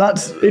can't.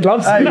 That's He'd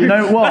love to. Hey, you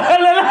know what?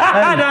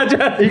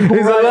 He's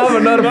a lover,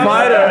 not a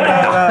fighter.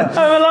 I'm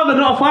a lover,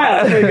 not a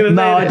fighter.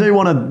 No,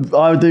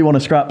 I do want to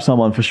scrap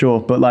someone for sure,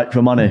 but like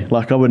for money,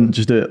 like I wouldn't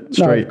just do it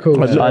straight. of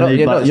course. I need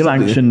You're like not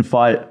sanctioned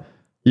fight,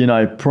 you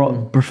know,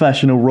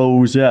 professional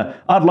rules. Yeah,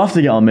 I'd love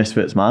to get on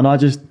Misfits, man. I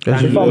just,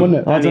 It'd be fun, wouldn't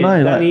it? I don't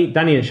know. Like,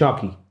 Danny and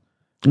Sharky.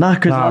 nah,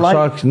 because Nah, I like,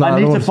 Sharks, nah, I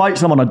need no to one's- fight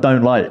someone I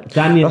don't like.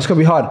 Danny. That's gonna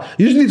be hard.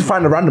 You just need to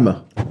find a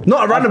randomer,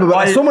 not a randomer, but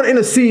like someone in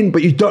a scene,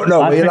 but you don't know.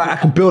 Where you're like, I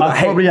can build that I'd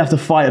hate. probably have to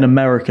fight an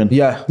American.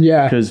 Yeah,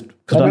 Yeah. because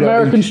An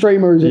American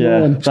streamer who's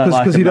annoying.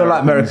 because you don't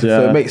like Americans,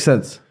 so it makes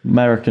sense.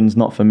 Americans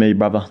not for me,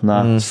 brother.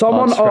 Nah.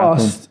 Someone I'd scrap 'em.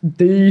 asked,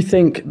 "Do you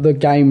think the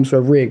games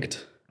were rigged?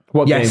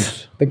 What Yes.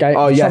 games? The game,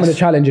 Oh, some yes. of the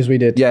challenges we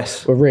did,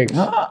 Yes. were rigged.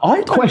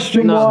 I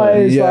Question don't think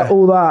so. wise, Yeah. like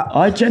all that.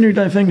 I genuinely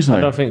don't think so.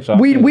 I don't think so.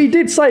 We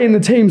did say in the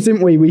teams,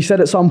 didn't we? We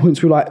said at some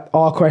points we were like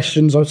our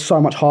questions are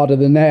so much harder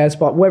than theirs,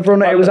 but whether or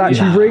not it was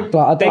actually rigged,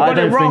 like They I got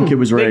don't it wrong. think it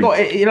was They rigged. got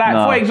it, like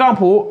No. for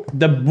example,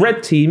 the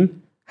red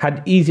team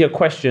had easier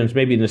questions,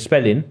 maybe in the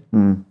spelling,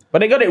 but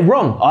they got it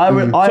wrong. I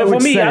would so for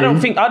would me, say,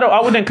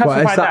 I wouldn't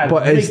classify that.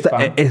 But as is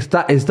rigged,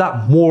 fam. is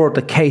that more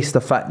the case?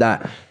 The fact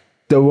that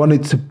they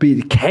wanted to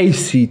be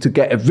Casey to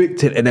get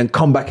evicted and then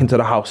come back into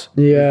the house.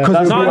 Yeah.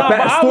 because it No, would be no, a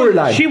better but I would-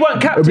 storyline. she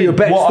wasn't It would be a captain.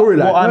 better What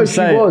storyline. I'm No, she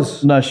saying,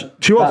 was. No,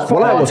 She was.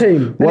 For our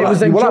team. And it was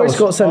then Joyce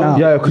got sent out.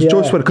 Yeah, because Yeah.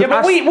 Joyce went. Yeah,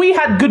 but we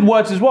had good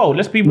words as well.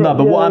 Let's be real. No,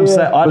 but what I'm yeah.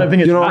 saying, I don't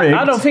think it's you know, rigged.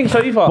 I don't think so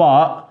either.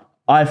 But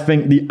I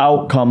think the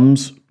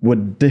outcomes were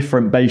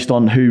different based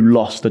on who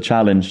lost the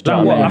challenge. Do you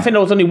know what I I mean? think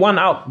there was only one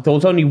out. There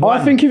was only one.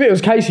 I think if it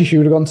was Casey, she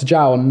would have gone to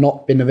jail and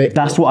not been evicted.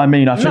 That's what I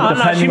mean. I think no, she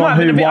depending might on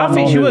have who been. I won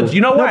think or she who- would. You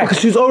know No, why? because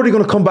she's already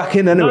going to come back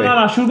in anyway.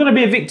 No, she was going to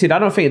be evicted. I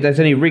don't think there's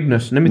any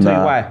rigness. Let me tell you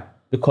Nah. why.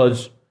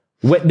 Because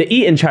with the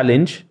eating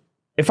challenge,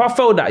 if I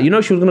failed that, she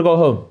was going to go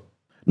home.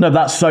 No,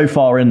 that's so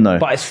far in though.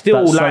 But it's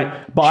still That's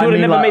like, but she I would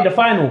have mean, never like, made the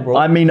final, bro.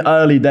 I mean,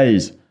 early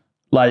days.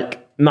 Like,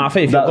 I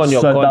think if you're gone,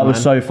 you're gone, that was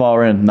man. so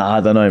far in. Nah,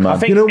 I don't know, man. I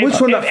think You know, if, which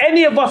one if that-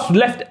 any of us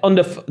left on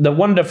the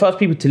one of the first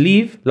people to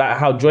leave, like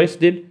how Joyce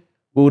did,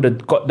 we would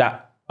have got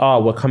that.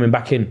 We're coming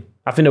back in.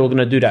 I think they were going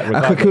to do that. Okay,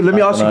 Regardless. cool. Let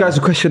me ask you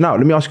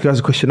guys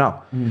a question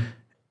now.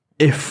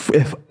 If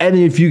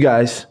any of you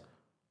guys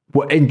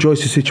were in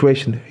Joyce's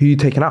situation, who are you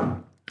taking out?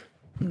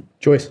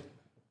 Joyce.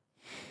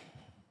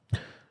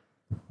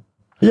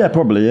 Yeah,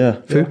 probably. Yeah.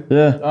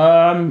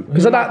 Yeah.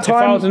 Because at that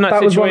time,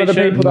 that was one of the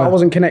people that I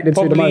wasn't connected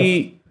to the most.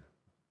 Probably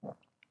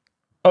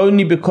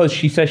only because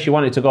she said she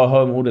wanted to go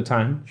home all the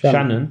time.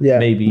 Shannon, Yeah.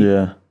 maybe.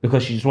 Yeah.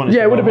 Because she just wanted to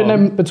Yeah, it go would have been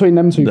home. them between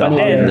them two. But for me.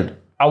 then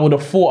I would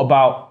have thought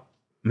about,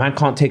 man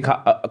can't take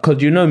out,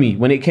 because you know me,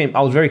 when it came,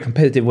 I was very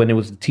competitive when it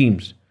was the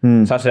teams.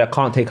 So I said, I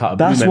can't take out a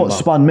blue That's member. what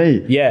spun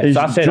me. Yeah, is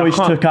so I said, Joyce I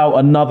can't- took out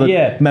another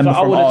member so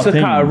I from would our have took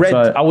team. out a red.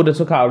 so- I would have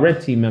took out a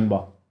red team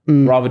member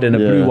rather than a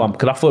blue Yeah. one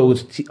because I thought it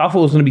was. I thought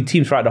it was going to be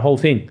teams throughout the whole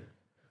thing.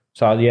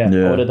 So yeah, I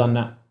Yeah. would have done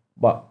that.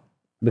 But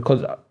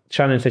because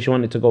Shannon said she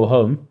wanted to go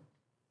home,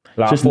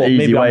 like, Just I thought an easy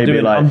maybe way I'm to be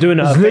doing, like- I'm doing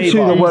her a It's literally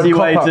favor. the word Easy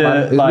way cop-out, man.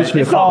 to It's like.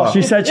 literally a Oh, cop-out.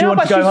 she said she Yeah, wanted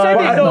but to go she said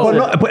home. it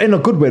though. But in a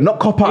good way, not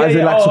cop out as in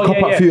Yeah, like oh, so cop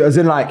yeah, out yeah. for you, as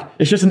in like,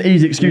 It's just an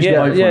easy excuse to Yeah,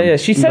 go yeah, from. yeah.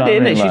 She You said know it, what I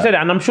innit? mean? She Like- said it,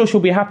 and I'm sure she'll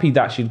be happy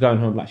that she's going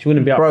home. Like she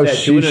wouldn't be bro, upset.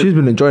 She wouldn't, she's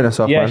been enjoying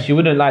herself, yeah, man. she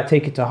wouldn't like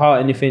take it to heart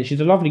or anything.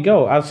 She's a lovely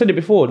girl. I've said it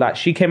before. Like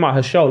she came out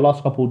her show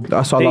last couple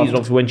That's what I days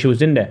loved. of when she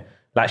was in there.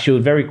 Like she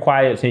was very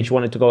quiet, saying she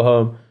wanted to go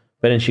home.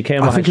 But then she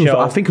came out her think it was- show.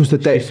 I think it was the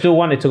day. She still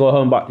wanted to go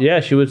home, but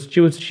yeah, she's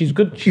good. She's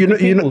You know, good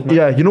peoples, man.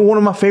 yeah. You know, one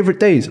of my favorite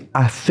days.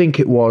 I think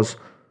it was.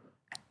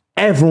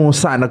 Everyone was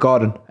sat in the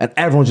garden and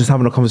everyone's just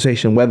having a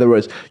conversation. Whether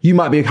it's you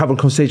might be having a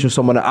conversation with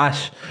someone at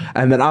Ash,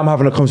 and then I'm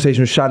having a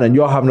conversation with Shannon.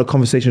 You're having a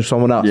conversation with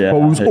someone else. Yeah.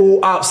 But we was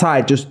all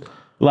outside, just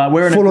Like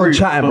we're in full a on group,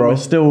 chatting, but bro. We're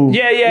still.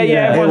 Yeah. it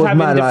Everyone's was having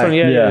mad, different.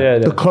 like, Yeah.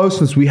 the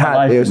closeness we had.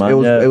 like It it, was, man, it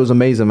was, yeah. it was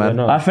amazing, man.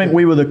 no. I think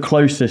we were the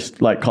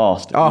closest like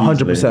cast. Oh,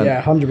 100%. easily.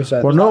 Yeah,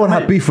 100%. Well, no one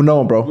had beef with no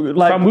one, bro.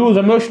 Like, Fam, we was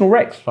emotional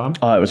wrecks, fam.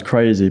 oh, it was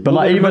crazy. But We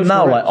like were even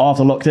now, emotional like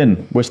after locked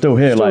in, we're still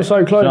here. Still like, so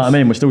do you close. know what I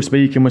mean? We're still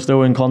speaking. We're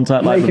still in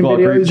contact. Like we've Making got a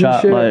videos group and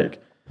chat. shit.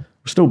 Like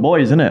we're still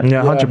boys, isn't it?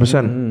 Yeah,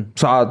 100%.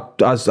 So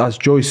as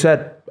Joey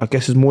said, I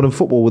guess it's more than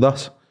football with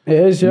us. It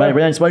is, yeah. Mate,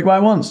 we ain't spoke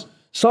about it once.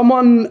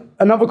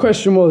 Another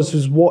question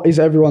was what is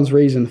everyone's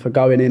reason for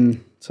going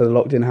in to the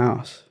locked in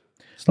house?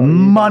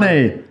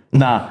 Money.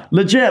 Nah,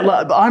 legit.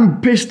 Like,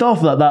 I'm pissed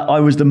off that I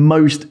was the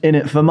most in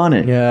it for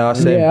money. Yeah, I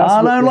see. Yeah.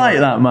 I don't like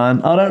that,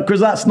 man. I don't, because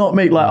that's not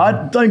me. Like,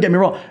 I don't get me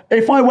wrong.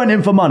 If I went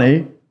in for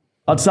money,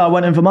 I'd say I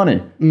went in for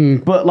money.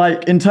 But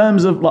like, in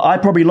terms of, like, I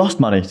probably lost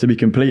money, to be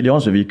completely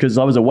honest with you, because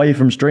I was away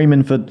from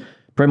streaming for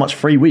pretty much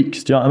 3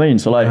 weeks. Do you know what I mean?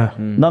 So like,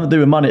 nothing to do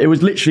with money. It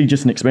was literally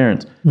just an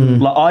experience.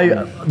 Like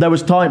there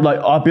was time, like,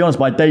 I'll be honest,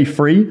 by day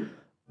 3,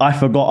 I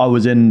forgot I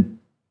was in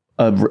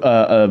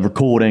a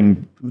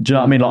recording. Do you know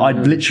what I mean? Like, I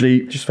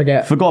literally Just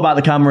forgot about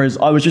the cameras.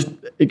 I was just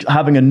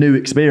having a new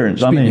experience.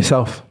 Just I being mean,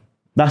 yourself.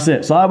 that's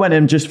it. So I went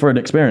in just for an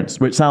experience,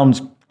 which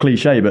sounds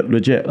cliche, but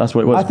legit, that's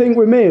what it was. I think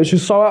with me, it was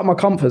just so out of my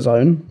comfort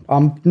zone.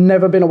 I've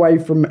never been away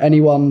from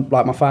anyone,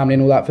 like my family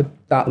and all that, for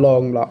that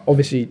long. Like,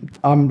 obviously,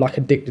 I'm like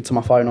addicted to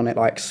my phone on it,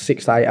 like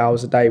 6 to 8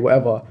 hours a day,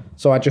 whatever.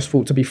 So I just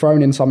thought, to be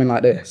thrown in something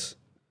like this,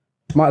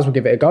 might as well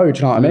give it a go. Do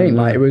you know what I mean?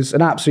 Like, it was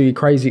an absolutely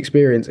crazy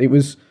experience. It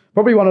was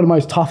probably one of the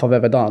most tough I've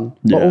ever done,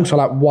 but also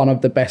like one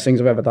of the best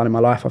things I've ever done in my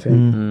life, I think.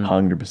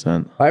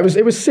 100%. Like,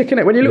 it was sick,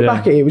 innit? When you look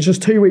back at it, it was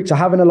just 2 weeks of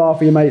having a laugh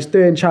with your mates,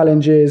 doing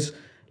challenges.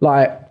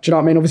 Like, do you know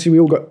what I mean? Obviously,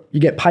 you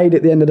get paid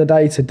at the end of the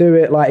day to do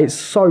it. Like, it's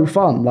so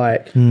fun.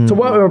 Like, to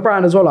work with a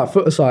brand as well, like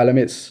Foot Asylum,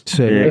 it's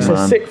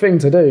a sick thing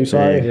to do. So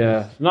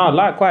Yeah. No,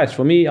 likewise.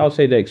 For me, I'll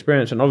say the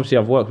experience, and obviously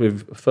I've worked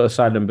with Foot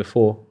Asylum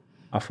before.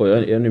 I thought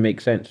it only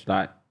makes sense.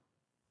 Like,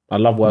 I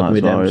love working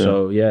with them.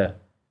 So yeah.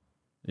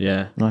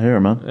 I hear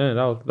it, man. Yeah,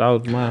 that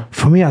was my...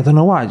 For me, I don't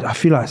know why. I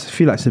feel like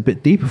it's a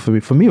bit deeper for me.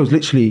 For me, it was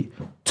literally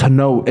to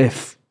know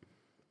if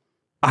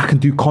I can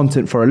do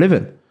content for a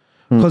living.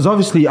 Because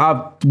obviously,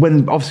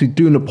 when doing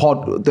doing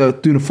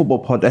a football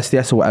pod,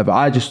 SDS or whatever,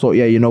 I just thought,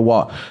 yeah, you know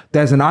what?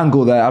 There's an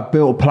angle there. I've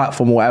built a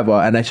platform or whatever,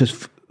 and it's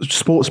just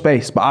sports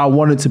space. But I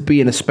wanted to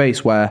be in a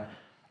space where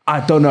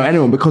I don't know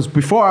anyone, because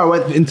before I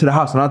went into the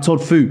house and I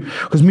told Fu,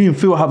 because me and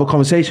Fu will have a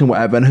conversation,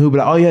 whatever, and he'll be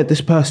like, oh yeah,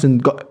 this person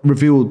got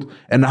revealed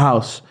in the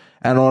house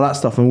and all that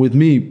stuff. And with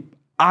me,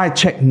 I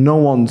check no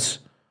one's,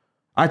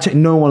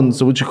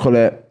 what you call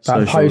it?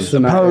 that post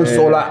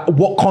Or like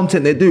what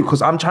content they do,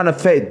 because I'm trying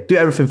to do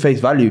everything face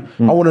value.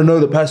 I want to know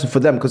the person for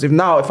them, because if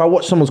I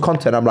watch someone's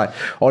content, I'm like,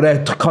 oh,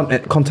 their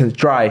content's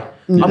dry.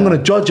 I'm going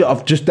to judge it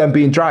of just them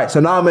being dry.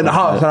 So now I'm in the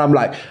house and I'm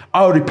like,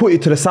 I already put you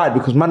to the side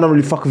because man don't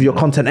really fuck with your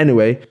content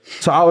anyway.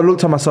 So I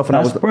looked at myself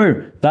and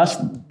that's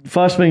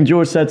first thing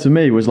George said to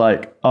me was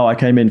like, oh, I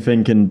came in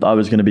thinking I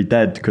was going to be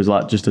dead, because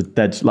like just a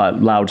dead, like,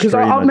 loud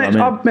streamer. Because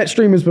I've met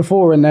streamers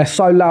before and they're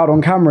so loud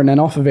on camera, and then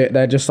off of it,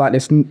 they're just like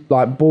this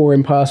like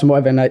boring person,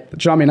 whatever. And do you know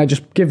what I mean? They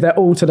just give their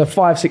all to the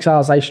 5-6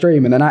 hours they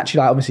stream, and then actually,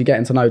 like, obviously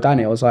getting to know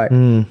Danny, I was like,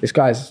 this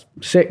guy's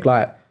sick,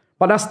 like.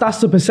 But that's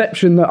the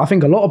perception that I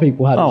think a lot of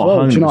people had as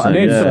well. Do you know what I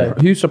mean? Yeah.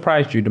 Who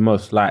surprised you the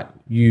most? Like,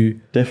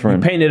 you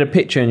painted a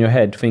picture in your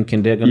head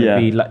thinking they're going to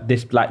be like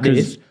this,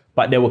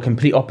 but they were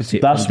complete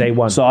opposite from day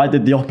one. So I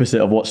did the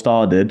opposite of what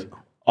Star did.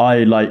 I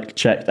like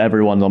checked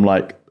everyone. I'm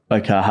like,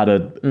 okay, I had a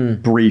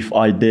brief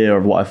idea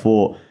of what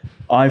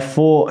I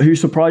thought. Who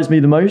surprised me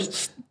the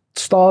most?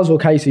 Stars or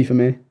Casey for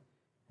me.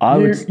 I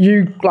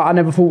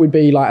never thought we'd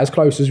be like as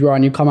close as we are,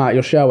 and you come out of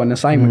your shell. And the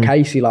same with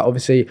Casey. Like,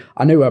 obviously,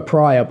 I knew her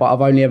prior, but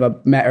I've only ever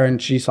met her,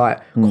 and she's like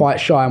quite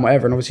shy and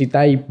whatever. And obviously,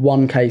 day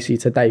 1 Casey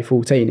to day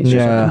 14, it's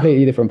just a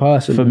completely different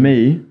person. For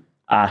me,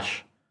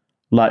 Ash,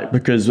 like,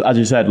 because as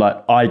you said,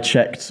 like, I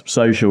checked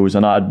socials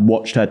and I'd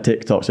watched her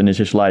TikToks, and it's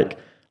just like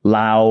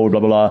loud,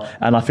 blah, blah, blah.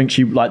 And I think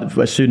she, like,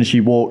 as soon as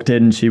she walked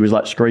in, she was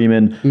like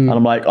screaming, and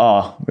I'm like,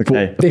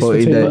 okay. This for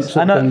 2 months.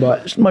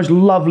 And she's the most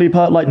lovely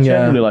person, like,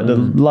 generally, like, the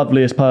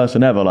loveliest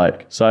person ever,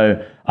 like.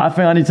 So I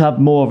think I need to have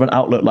more of an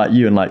outlook like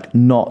you, and like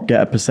not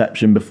get a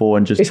perception before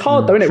and just. It's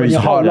hard though, isn't it, when you're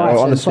hard life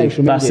on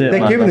social media. That's it.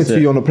 They're giving it to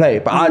you on the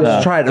plate, but I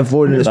just tried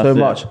avoiding it so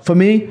much. For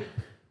me,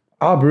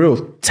 I'll be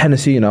real,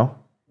 Tennessee, you know.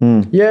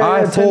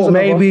 I thought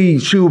maybe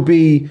she would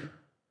be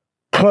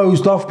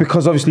closed off,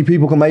 because obviously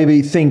people can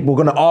maybe think we're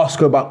going to ask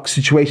her about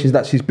situations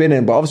that she's been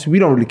in, but obviously we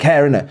don't really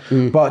care,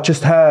 innit? But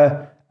just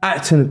her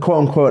acting,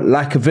 quote unquote,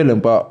 like a villain,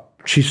 but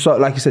she's so,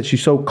 like you said,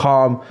 she's so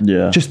calm.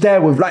 Yeah. Just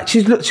there with, like,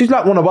 she's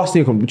like one of us.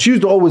 She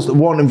was always the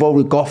one involved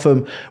with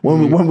Gotham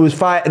when we was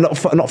fighting,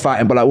 not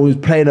fighting, but like when we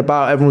was playing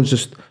about,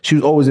 she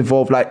was always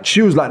involved. Like,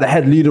 she was like the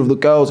head leader of the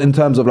girls in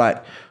terms of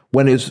like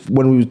when we was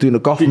doing the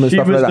Gotham and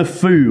stuff like that. She was the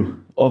foo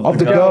of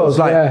the girls.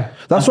 Like,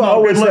 that's what I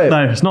always say.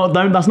 No, it's not.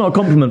 That's not a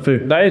compliment,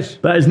 Fu. That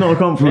is not a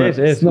compliment.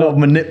 It's not a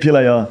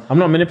manipulator. I'm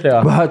not a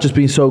manipulator. But her just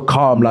being so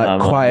calm,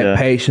 like quiet,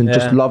 patient,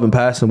 just loving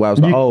person. Where I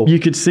was you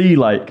could see,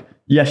 like,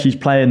 she's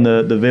playing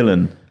the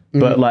villain,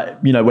 but like,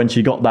 you know, when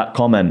she got that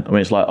comment, I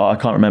mean, it's like, I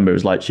can't remember. It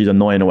was like she's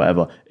annoying or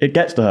whatever. It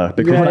gets to her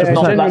because that's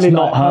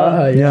not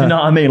her. You know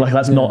what I mean? Like,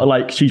 that's not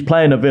like she's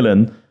playing a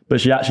villain. But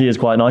she actually is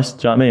quite nice. Do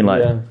you know what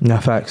I mean?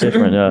 Like, facts.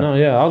 Different, No,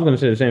 I was going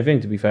to say the same thing,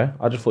 to be fair.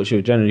 I just thought she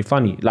was generally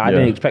funny. Like, I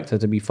didn't expect her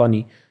to be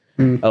funny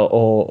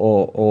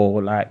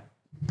or like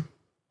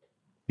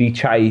be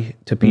chatty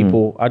to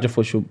people. I just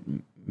thought she was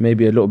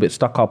maybe a little bit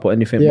stuck up or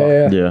anything.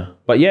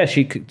 But yeah,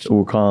 she could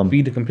all calm.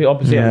 Be the complete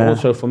opposite. And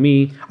also for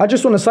me, I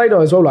just want to say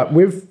though as well, like,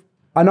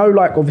 I know,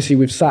 like, obviously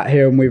we've sat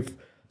here and we've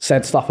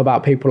said stuff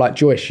about people like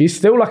Joyce. She's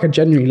still like a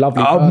genuinely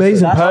lovely person.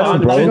 Amazing That's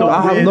person, bro.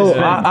 unbelievable.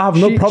 I have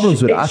no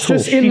problems with it It's at all.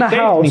 just in the She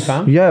house. saved me,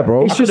 fam. Yeah,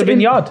 bro. It's Could just have been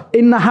yard.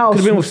 in the house. Could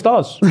have been with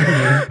stars.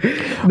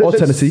 Or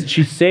Tennessee.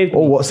 She saved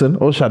Or me. Watson.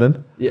 Or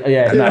Shannon.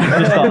 Yeah.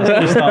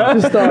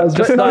 Just stars.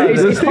 But no,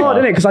 it's hard,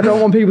 isn't it? Because I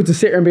don't want people to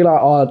sit here and be like,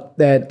 oh,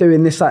 they're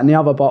doing this, that, and the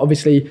other. But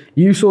obviously,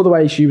 you saw the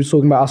way she was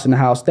talking about us in the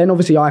house. Then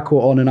obviously, I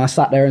caught on and I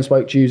sat there and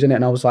spoke to you in it,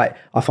 and I was like,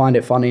 I find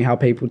it funny how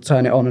people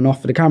turn it on and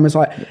off for the cameras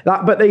like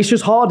that. But it's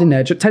just hard in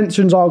there.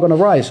 Tensions are going to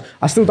rise.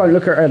 I still don't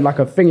look at her like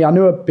a thingy. I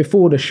knew her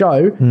before the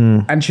show,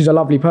 and she's a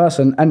lovely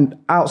person. And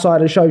outside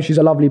of the show, she's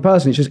a lovely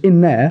person. It's just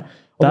in there.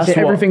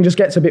 Obviously, everything just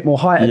gets a bit more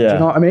heightened. Do you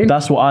know what I mean?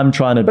 That's what I'm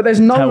trying to. But there's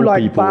no tell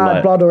like people,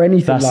 bad blood or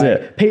anything. That's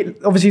like, it.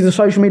 Obviously, the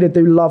social media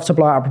do love to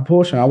blow out of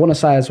proportion. I want to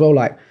say as well,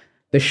 like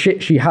the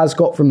shit she has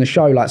got from the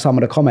show, like some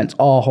of the comments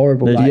are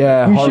horrible. Like,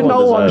 Yeah,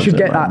 no one deserves should it,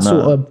 get man. that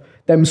sort of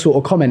them sort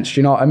of comments. Do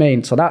you know what I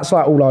mean? So that's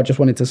like all I just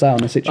wanted to say on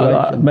the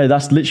situation. Mate,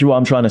 that's literally what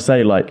I'm trying to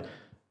say. Like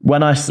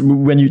when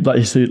you like,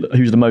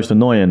 who's the most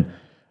annoying?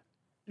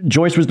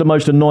 Joyce was the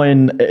most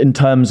annoying in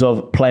terms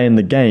of playing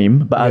the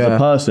game, but as a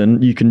person,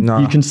 you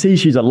can see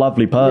she's a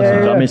lovely person. Yeah, Do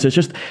you know what I yeah. mean,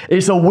 so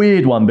it's a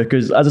weird one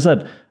because, as I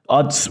said,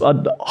 I'd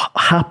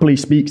happily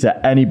speak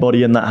to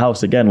anybody in that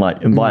house again,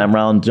 like invite them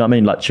around. Do you know what I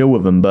mean? Like chill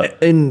with them, but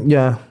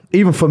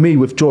even for me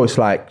with Joyce,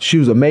 like she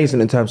was amazing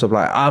in terms of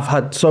like I've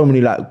had so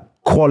many like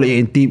quality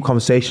and deep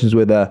conversations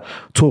with her,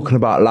 talking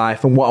about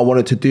life and what I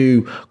wanted to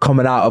do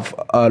coming out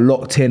of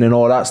locked in and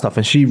all that stuff.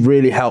 And she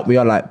really helped me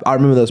on. Like I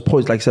remember those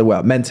points, like I said,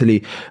 where mentally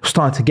it was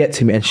starting to get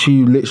to me, and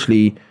she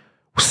literally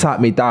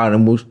sat me down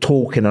and was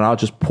talking, and I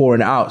was just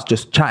pouring it out,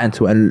 just chatting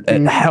to her, and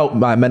it helped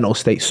my mental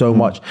state so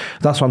much.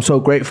 That's why I'm so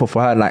grateful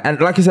for her. And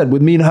like I said,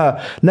 with me and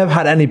her, never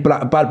had any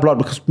bad blood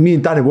because me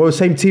and Danny were the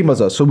same team as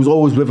her, so we was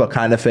always with her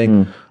kind of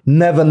thing.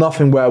 Never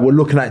nothing where we're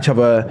looking at each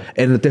other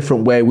in a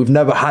different way. We've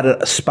never had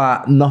a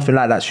spat, nothing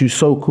like that. She was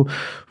so cool.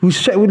 We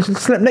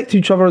slept next to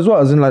each other as well,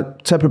 as in like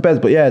separate beds.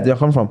 But yeah, where I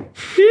come from.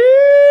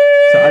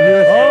 So I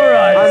knew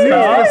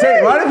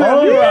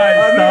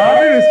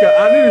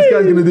I knew this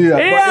guy's gonna do that.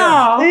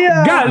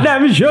 Yeah.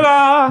 Goddamn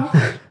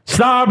sugar.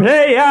 Star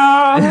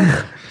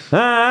player.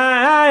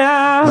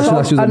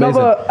 She was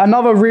amazing.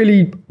 Another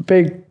really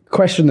big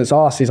question that's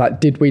asked is like,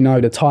 did we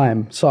know the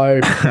time? So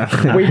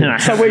we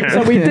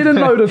didn't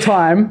know the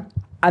time,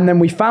 and then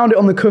we found it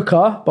on the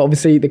cooker, but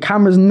obviously the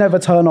cameras never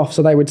turn off,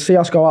 so they would see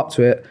us go up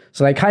to it.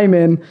 So they came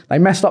in, they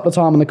messed up the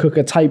time on the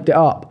cooker, taped it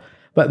up.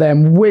 But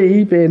then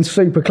we, being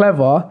super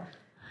clever,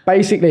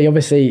 basically,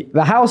 obviously,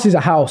 the house is a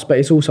house, but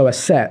it's also a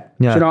set.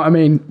 Yeah. Do you know what I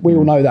mean? We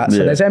all know that. So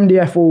Yeah. there's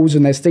MDF walls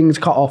and there's things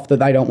cut off that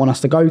they don't want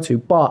us to go to.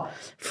 But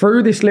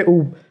through this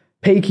little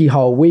peeky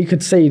hole, we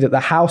could see that the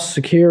house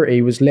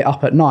security was lit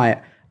up at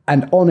night,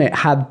 and on it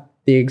had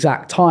the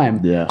exact time.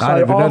 Yeah. So I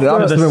didn't even know that.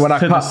 That was after- when I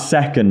to the cut.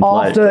 second.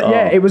 after,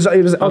 it was like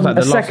on the a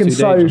last second. 2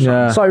 So, days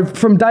or something. so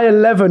from day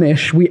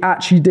 11ish, we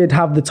actually did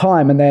have the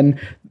time, and then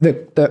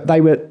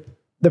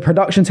the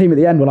production team at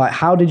the end were like,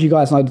 "How did you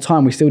guys know the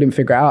time?" We still didn't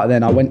figure it out. And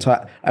then I went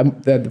to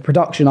the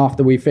production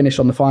after we finished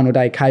on the final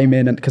day, came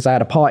in, and because they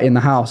had a party in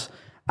the house,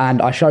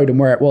 and I showed them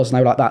where it was, and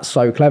they were like, "That's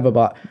so clever,"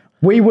 but.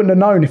 We wouldn't have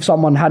known if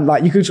someone hadn't,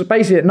 like, you could just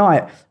basically at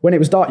night, when it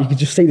was dark, you could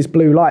just see this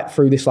blue light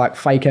through this like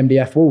fake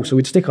MDF wall. So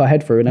we'd stick our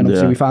head through, and then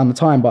obviously we found the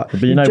time. But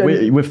you know,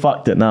 we're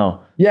fucked it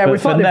now. yeah, for, we're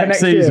fucked it for next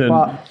season, year.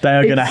 But they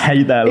are going to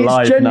hate their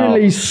life It's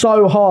genuinely now.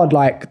 so hard,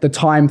 like the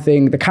time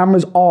thing. The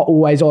cameras are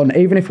always on,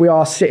 even if we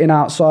are sitting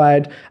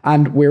outside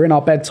and we're in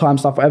our bedtime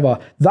stuff, whatever.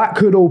 That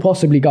could all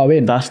possibly go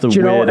in. That's the Do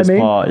you know what I weirdest mean?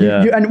 part,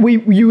 yeah. And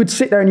you would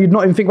sit there and you'd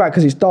not even think about it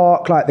because it's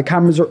dark. Like the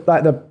cameras are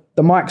like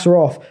the mics are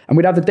off, and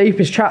we'd have the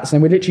deepest chats,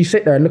 and we'd literally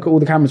sit there and look at all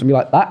the cameras and be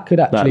like, that could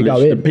actually go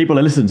in. People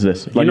are listening to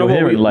this. Like,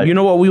 You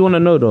know what we want to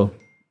know though?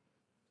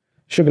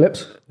 Sugar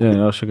lips.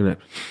 Yeah, sugar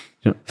lips.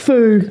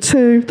 Food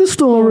to the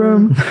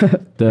storeroom.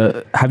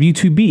 Have you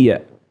two beat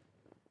yet?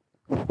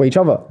 For each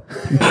other.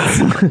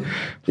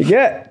 You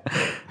get?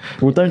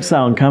 Well, don't say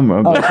on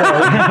camera. Oh, But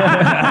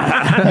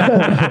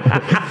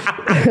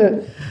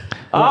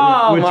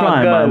Oh, we're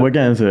trying, man. We're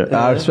getting to it.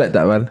 I respect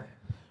that, man.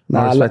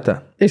 I respect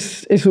that.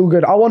 It's all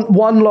good. I want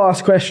one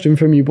last question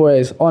from you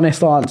boys.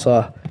 Honest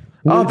answer.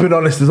 I've been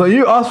honest as well.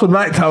 You asked for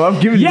nighttime. I'm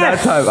giving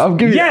Yes. you nighttime. I'm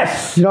giving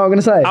Yes. You know what I'm going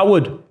to say? I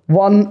would.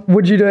 One,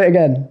 would you do it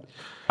again?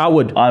 I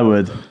would. I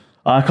would.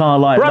 I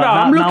can't lie. Brother, Now-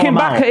 I'm now looking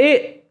back out. at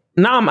it.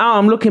 Now I'm out.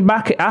 I'm looking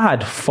back at it. I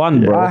had fun,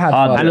 bro. I had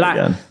I'd fun. do And it like,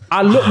 again.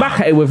 I look back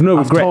at it with no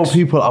I've told regrets.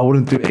 people I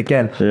wouldn't do it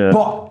again. Yeah.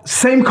 But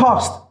same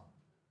cost.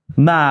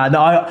 Nah, no,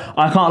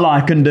 I can't lie.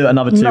 I couldn't do it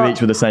another 2 No, weeks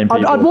with the same I'd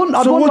people. want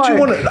So what do you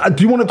like- want?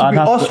 Do you want it to I'd be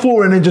have us to-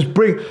 four and then just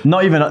bring?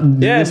 Not even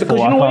Yeah, this because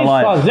fall, you know I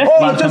what can't it is,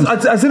 lie. Let's Oh,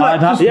 just as in like, I'd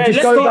have just, to- Yeah, just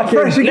let's go start back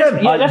fresh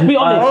again. Yeah, let's be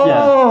honest.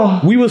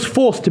 Oh. We was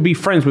forced to be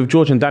friends with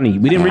George and Danny.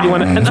 We didn't really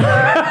want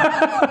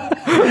to.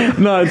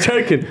 No,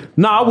 joking.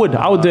 No, I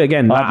would do it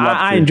again. Like, I'd love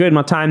I to. enjoyed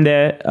my time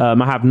there. I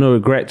have no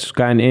regrets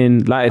going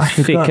in. Like it's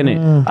thick,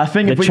 innit? I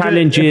think the if we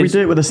challenge do is.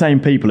 it with the same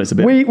people, it's a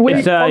bit. We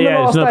It's, on the yeah,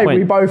 last there's no day, point.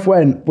 we both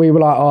went. We were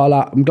like, oh,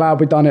 like, I'm glad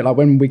we done it. Like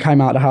when we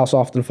came out of the house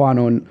after the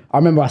final, and I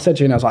remember I said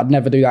to you, and I was like, I'd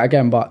never do that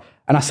again. But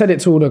And I said it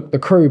to all the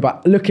crew,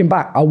 but looking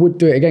back, I would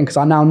do it again because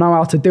I now know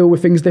how to deal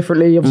with things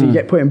differently. Obviously, you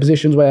get put in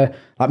positions where,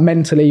 like,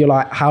 mentally, you're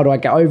like, how do I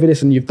get over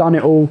this? And you've done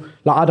it all.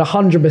 Like, I'd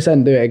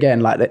 100% do it again.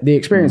 Like, the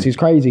experience is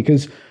crazy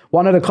because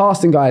one of the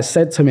casting guys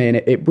said to me, and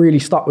it really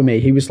stuck with me.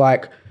 He was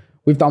like,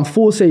 we've done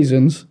 4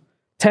 seasons,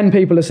 10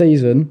 people a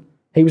season.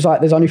 He was like,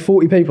 there's only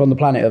 40 people on the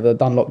planet that are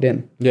done locked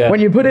in. Yeah.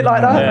 When you put it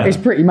like that, it's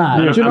pretty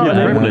mad. Do you know what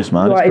I mean? It's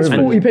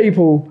 40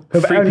 people.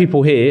 3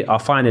 people here are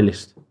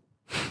finalists.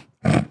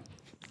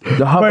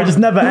 Bro, it just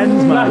never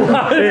ends, man.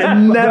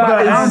 It never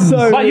ends.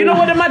 But you know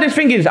what the maddest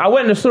thing is? I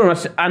went in the store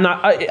and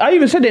I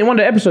even said it in one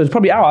of the episodes,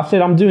 probably out. I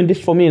said, I'm doing this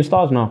for me and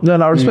Stars now. No,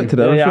 I respected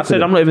it. I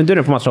said, I'm not even doing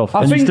it for myself.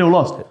 And you still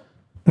lost.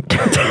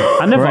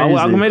 I never.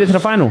 I made it to the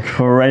final.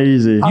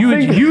 Crazy.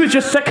 You was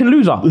just second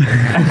loser.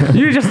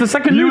 You were just the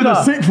second loser. You were the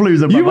 6th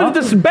loser, brother. You were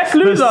the best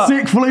loser.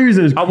 The 6th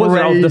loser's crazy. I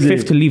was the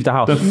 5th to leave the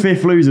house. The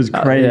 5th loser's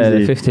crazy. Yeah,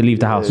 the 5th to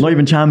leave the house. Not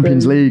even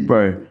Champions League,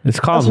 bro.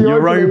 It's calm.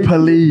 Europa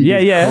League.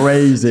 Yeah.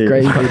 Crazy.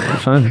 Crazy.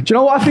 Do you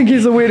know what I think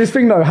is the weirdest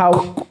thing though?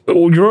 How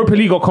Europa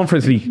League or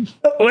Conference League?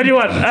 What do you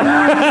want?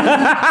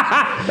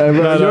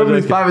 Europa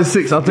League 5 and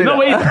 6. I'll take that.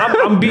 Wait,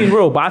 I'm being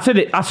real, but I said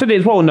it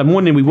as well in the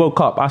morning we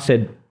woke up. I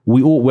said,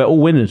 we're all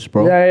winners,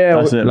 bro. Yeah.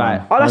 That's it,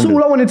 like, that's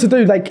all I wanted to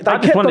do. Like, they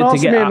kept on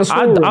asking me in the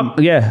storeroom.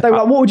 They were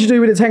like, what would you do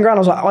with the 10 grand? I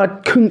was like, I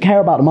couldn't care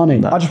about the money.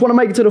 I just want to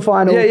make it to the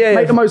final,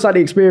 make the most out of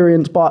the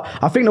experience. But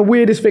I think the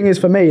weirdest thing is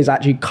for me is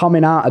actually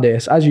coming out of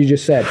this, as you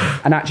just said,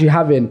 and actually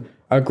having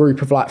a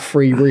group of like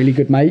 3 really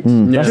good mates. Do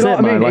you know what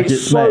I mean? Like,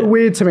 it's so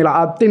weird to me. Like,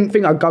 I didn't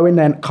think I'd go in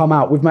there and come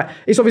out with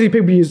it's obviously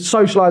people you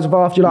socialise with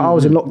after. Like, I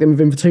was locked in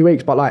with him for 2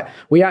 weeks, but like,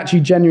 we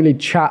actually genuinely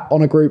chat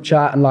on a group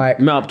chat and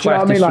like, met up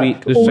twice this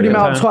week. Already met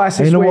up twice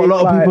this week. You know what a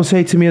lot of people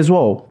say to me as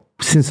well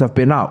since I've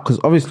been out, because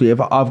obviously if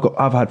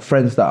I've had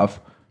friends that have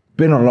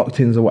been on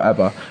locked-ins or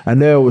whatever,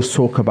 and they always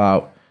talk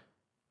about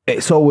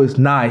it's always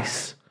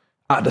nice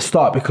at the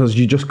start because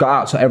you just got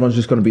out, so everyone's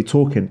just going to be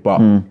talking. But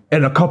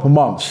in a couple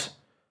months,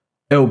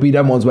 it'll be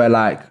them ones where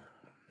like,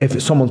 if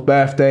it's someone's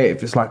birthday,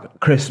 if it's like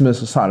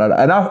Christmas or something like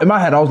that. And in my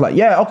head, I was like,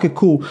 yeah, okay,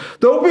 cool.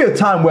 There'll be a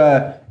time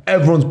where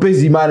everyone's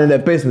busy minding their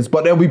business,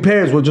 but there'll be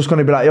periods where we're just going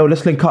to be like, yo,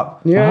 let's link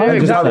up. Yeah,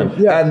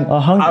 exactly. And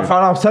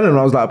I was telling him,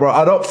 I was like, bro,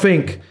 I don't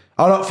think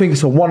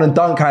it's a one and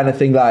done kind of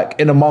thing. Like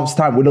in a month's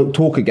time, we don't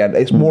talk again.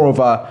 It's more of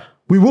a,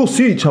 we will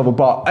see each other,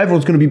 but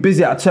everyone's going to be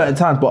busy at certain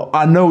times. But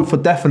I know for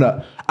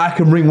definite, I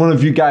can ring one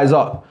of you guys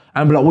up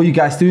and be like, what are you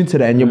guys doing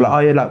today? And you'll be like, oh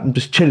yeah, like, I'm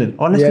just chilling.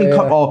 Or let's link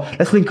up, or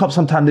let's link up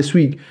sometime this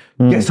week,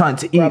 get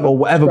something to eat or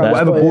whatever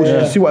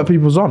bullshit. Just see what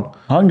people's on.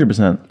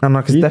 100%. And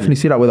I can definitely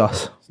see that with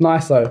us. It's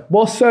nice though.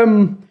 What's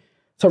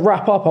to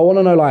wrap up, I want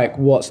to know like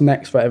what's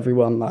next for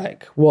everyone.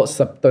 Like what's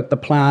the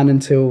plan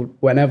until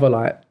whenever,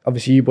 like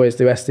obviously you boys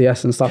do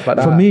SDS and stuff like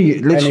that. For me,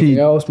 literally, anything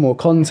else, more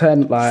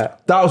content,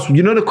 like that was,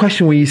 you know, the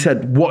question where you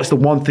said what's the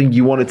one thing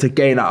you wanted to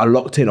gain out of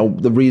Locked In, or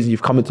the reason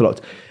you've come into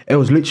Locked. It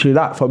was literally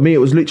that. For me, it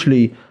was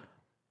literally,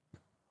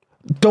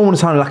 don't want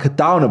to sound like a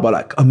downer, but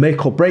like a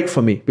make or break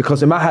for me,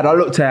 because in my head I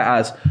looked at it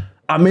as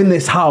I'm in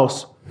this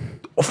house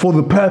for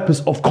the purpose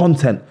of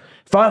content.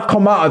 If I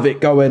come out of it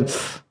going,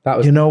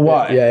 you know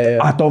what,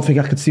 I don't think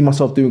I could see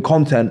myself doing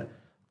content,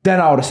 then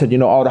I would have said, you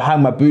know, I would have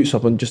hung my boots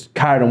up and just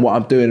carried on what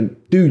I'm doing,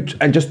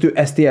 and just do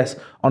SDS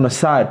on the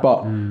side.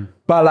 But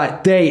by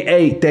like day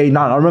 8, day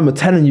 9, I remember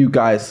telling you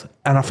guys,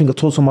 and I think I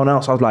told someone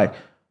else, I was like,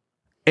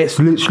 it's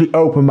literally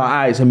opened my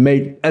eyes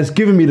and has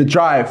given me the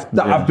drive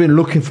that I've been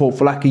looking for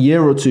like a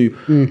year or two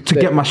to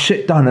get my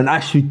shit done and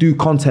actually do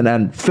content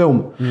and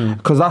film.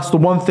 Because that's the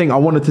one thing I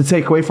wanted to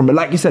take away from it.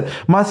 Like you said,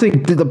 my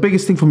thing, the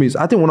biggest thing for me is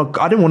I didn't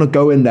want to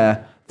go in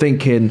there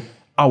thinking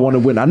I want to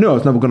win. I knew I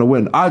was never going to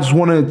win. I just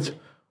wanted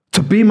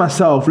to be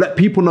myself, let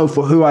people know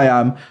for who I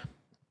am,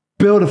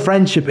 build a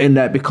friendship in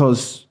there,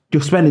 because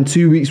you're spending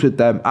 2 weeks with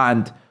them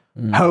and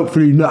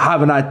hopefully not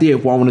have an idea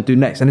of what I want to do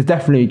next. And it's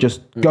definitely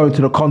just go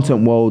into the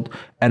content world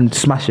and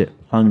smash it.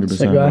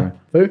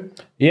 100%.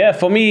 Yeah,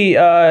 for me,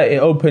 it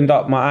opened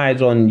up my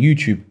eyes on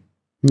YouTube.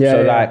 Yeah,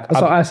 so like,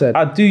 that's what I said.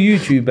 I do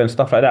YouTube and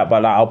stuff like that,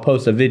 but like I'll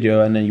post a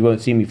video and then you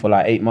won't see me for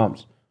like 8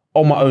 months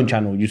on my own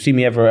channel. You see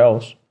me everywhere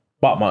else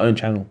but my own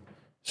channel.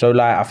 So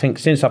like, I think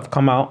since I've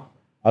come out,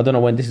 I don't know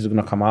when this is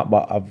gonna come out,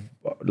 but I've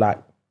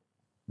like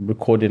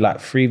recorded like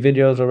 3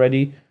 videos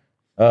already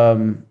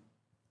in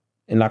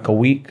like a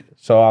week.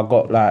 So I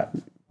got like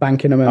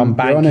banking them. I'm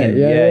banking. It.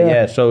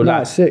 Yeah. So no,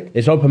 like, sick.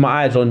 It's opened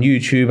my eyes on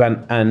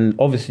YouTube, and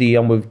obviously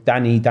I'm with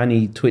Danny.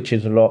 Danny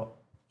twitches a lot.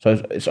 So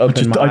it's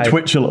opened my eyes. I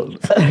twitch a lot.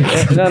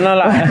 No,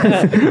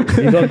 like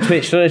he's on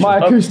Twitch. So it's my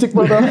acoustic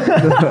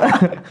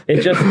brother.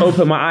 It just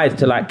opened my eyes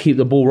to like keep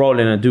the ball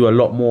rolling and do a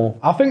lot more.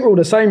 I think we're all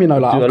the same, you know.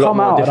 Like I've come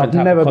out and I've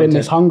never been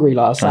this hungry.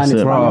 Like I was saying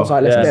to I was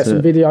like, let's get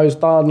some videos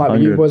done.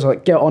 Like you boys,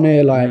 like get on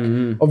here. Like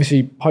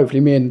obviously, hopefully,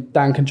 me and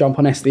Dan can jump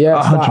on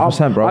SDS.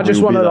 100%, bro. I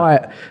just want to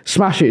like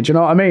smash it. Do you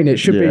know what I mean? It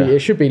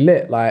should be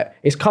lit. Like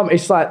it's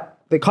like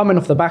they're coming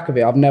off the back of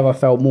it. I've never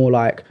felt more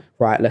like,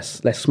 right,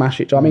 let's smash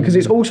it. Do you know what I mean? Because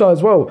it's also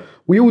as well,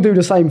 we all do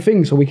the same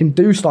thing, so we can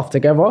do stuff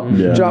together. Do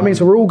you know what I mean?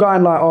 So we're all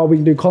going like, oh, we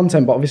can do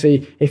content, but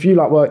obviously if you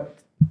like work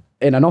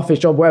in an office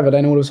job, whatever,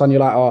 then all of a sudden you're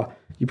like, oh,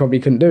 you probably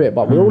couldn't do it.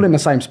 But we're all in the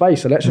same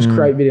space, so let's just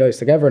create videos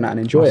together and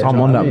enjoy it. I'm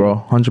on that,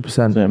 bro.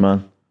 100%. Yeah,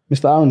 man.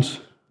 Mr. Aaron's.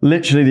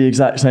 Literally the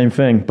exact same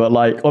thing. But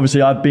like,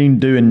 obviously I've been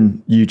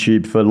doing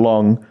YouTube for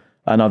long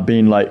and I've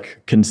been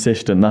like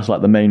consistent. That's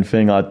like the main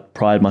thing I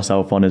pride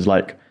myself on is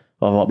like,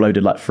 I've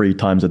uploaded like 3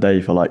 times a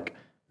day for like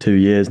 2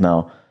 years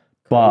now.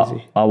 But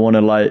Crazy. I want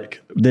to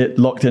like, the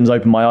locked-ins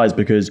open my eyes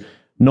because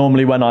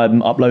normally when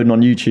I'm uploading on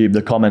YouTube,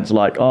 the comments are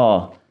like,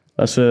 oh,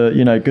 that's a,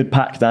 you know, good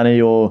pack,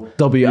 Danny, or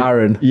W.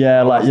 Aaron.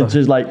 yeah, like it's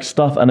just like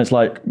stuff. And it's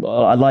like,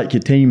 I like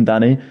your team,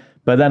 Danny.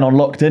 But then on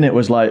Locked In, it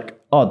was like,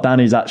 oh,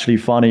 Danny's actually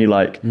funny.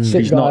 Like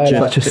Sick he's not guy,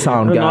 just Such a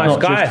sound guy. Nice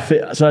not guy. just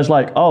fit. So it's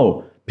like,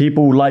 oh,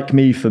 people like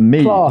me for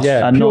me. Class.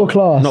 Yeah. and Pure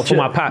class. Not for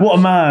my pack. What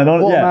a man.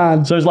 What a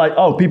man. So it's like,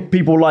 oh,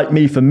 people like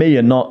me for me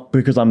and not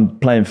because I'm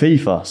playing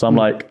FIFA. So I'm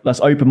like,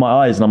 let's open my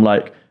eyes. And I'm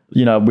like,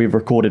 you know, we've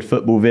recorded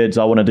football vids.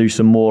 I want to do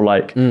some more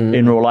like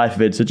in real life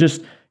vids. So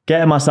just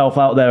getting myself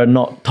out there and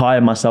not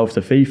tying myself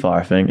to FIFA,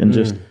 I think. And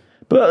just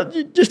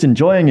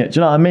enjoying it. Do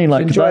you know what I mean?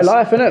 Like, Enjoy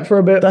life, innit, for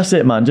a bit. that's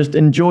it, man. Just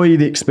enjoy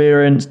the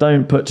experience.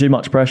 Don't put too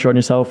much pressure on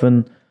yourself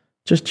and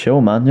just chill,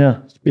 man.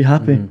 Yeah. Just be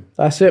happy.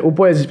 That's it. Well,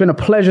 boys, it's been a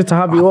pleasure to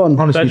have you on.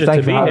 Honestly, Pleasure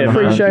thank to you be for having here, me.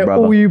 man. Appreciate Thank you,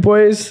 brother. all you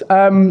boys.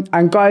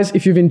 And guys,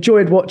 if you've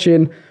enjoyed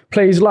watching,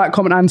 please like,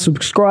 comment, and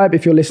subscribe.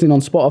 If you're listening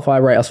on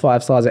Spotify, rate us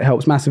 5 stars. It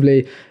helps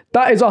massively.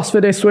 That is us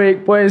for this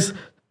week, boys.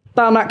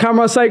 Down that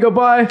camera, say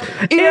goodbye.